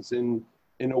things in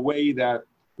a way that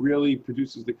really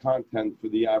produces the content for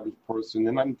the average person.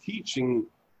 And I'm teaching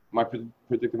my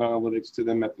predictive analytics to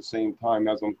them at the same time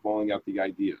as I'm calling out the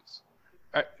ideas.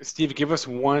 Steve, give us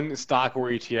one stock or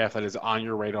ETF that is on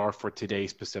your radar for today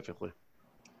specifically.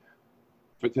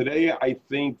 For today, I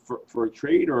think for a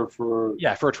trade or for...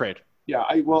 Yeah, for a trade. Yeah,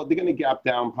 they're going to gap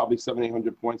down probably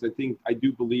 700-800 points. I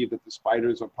do believe that the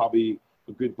spiders are probably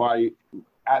a good buy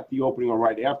at the opening or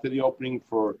right after the opening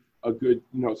for a good,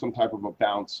 some type of a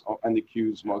bounce on the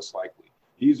Qs most likely.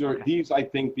 These, I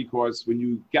think, because when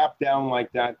you gap down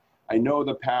like that, I know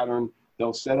the pattern.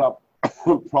 They'll set up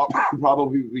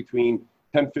probably between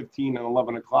 10:15 and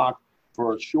 11 o'clock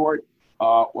for a short.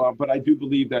 But I do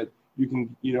believe that you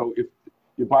can, if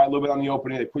you buy a little bit on the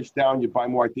opening, they push down, you buy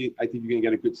more. I think you're going to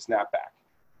get a good snapback.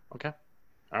 Okay.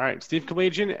 All right. Steve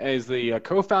Kalajian is the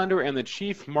co-founder and the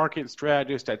chief market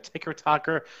strategist at Ticker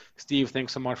Talker. Steve,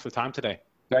 thanks so much for the time today.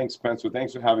 Thanks, Spencer.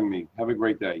 Thanks for having me. Have a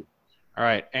great day. All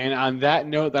right. And on that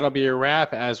note, that'll be a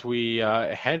wrap as we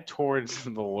head towards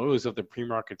the lows of the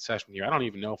pre-market session here. I don't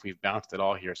even know if we've bounced at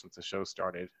all here since the show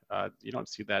started. You don't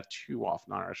see that too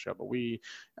often on our show, but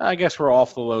I guess we're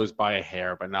off the lows by a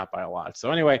hair, but not by a lot.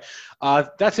 So anyway,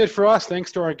 that's it for us.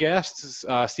 Thanks to our guests,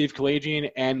 Steve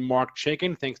Kalajian and Mark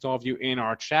Chaikin. Thanks to all of you in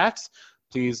our chats.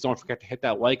 Please don't forget to hit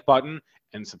that like button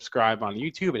and subscribe on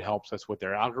YouTube. It helps us with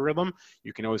their algorithm.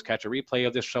 You can always catch a replay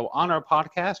of this show on our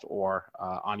podcast or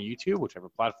on YouTube, whichever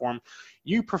platform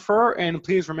you prefer. And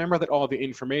please remember that all the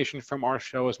information from our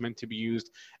show is meant to be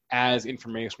used as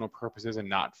informational purposes and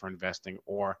not for investing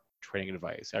or trading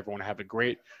advice. Everyone have a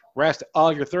great rest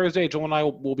of your Thursday. Joel and I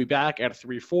will be back at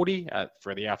 3:40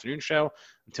 for the afternoon show.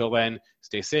 Until then,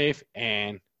 stay safe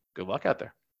and good luck out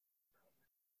there.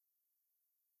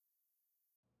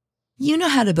 You know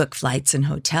how to book flights and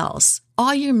hotels.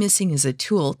 All you're missing is a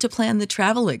tool to plan the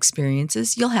travel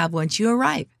experiences you'll have once you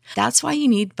arrive. That's why you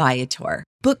need Viator.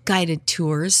 Book guided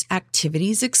tours,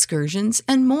 activities, excursions,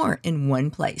 and more in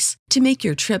one place to make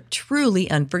your trip truly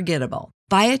unforgettable.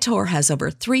 Viator has over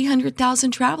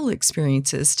 300,000 travel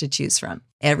experiences to choose from.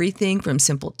 Everything from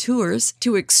simple tours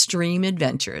to extreme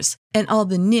adventures and all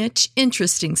the niche,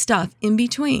 interesting stuff in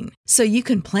between. So you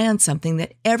can plan something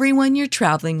that everyone you're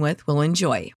traveling with will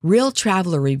enjoy. Real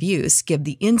traveler reviews give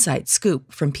the inside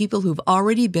scoop from people who've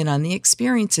already been on the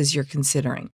experiences you're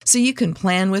considering. So you can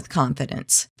plan with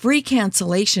confidence. Free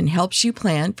cancellation helps you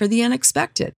plan for the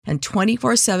unexpected. And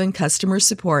 24/7 customer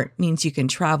support means you can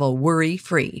travel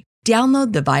worry-free.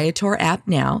 Download the Viator app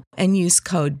now and use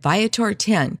code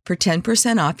Viator10 for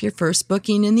 10% off your first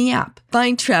booking in the app.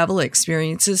 Find travel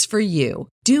experiences for you.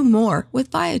 Do more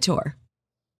with Viator.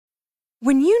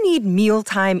 When you need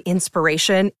mealtime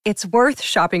inspiration, it's worth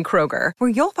shopping Kroger, where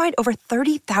you'll find over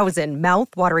 30,000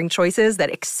 mouth-watering choices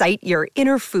that excite your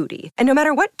inner foodie. And no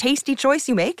matter what tasty choice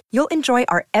you make, you'll enjoy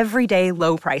our everyday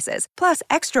low prices, plus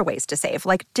extra ways to save,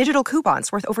 like digital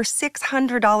coupons worth over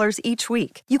 $600 each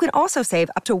week. You can also save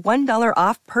up to $1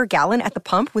 off per gallon at the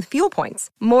pump with fuel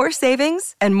points. More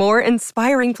savings and more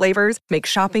inspiring flavors make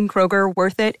shopping Kroger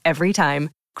worth it every time.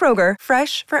 Kroger,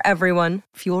 fresh for everyone.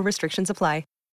 Fuel restrictions apply.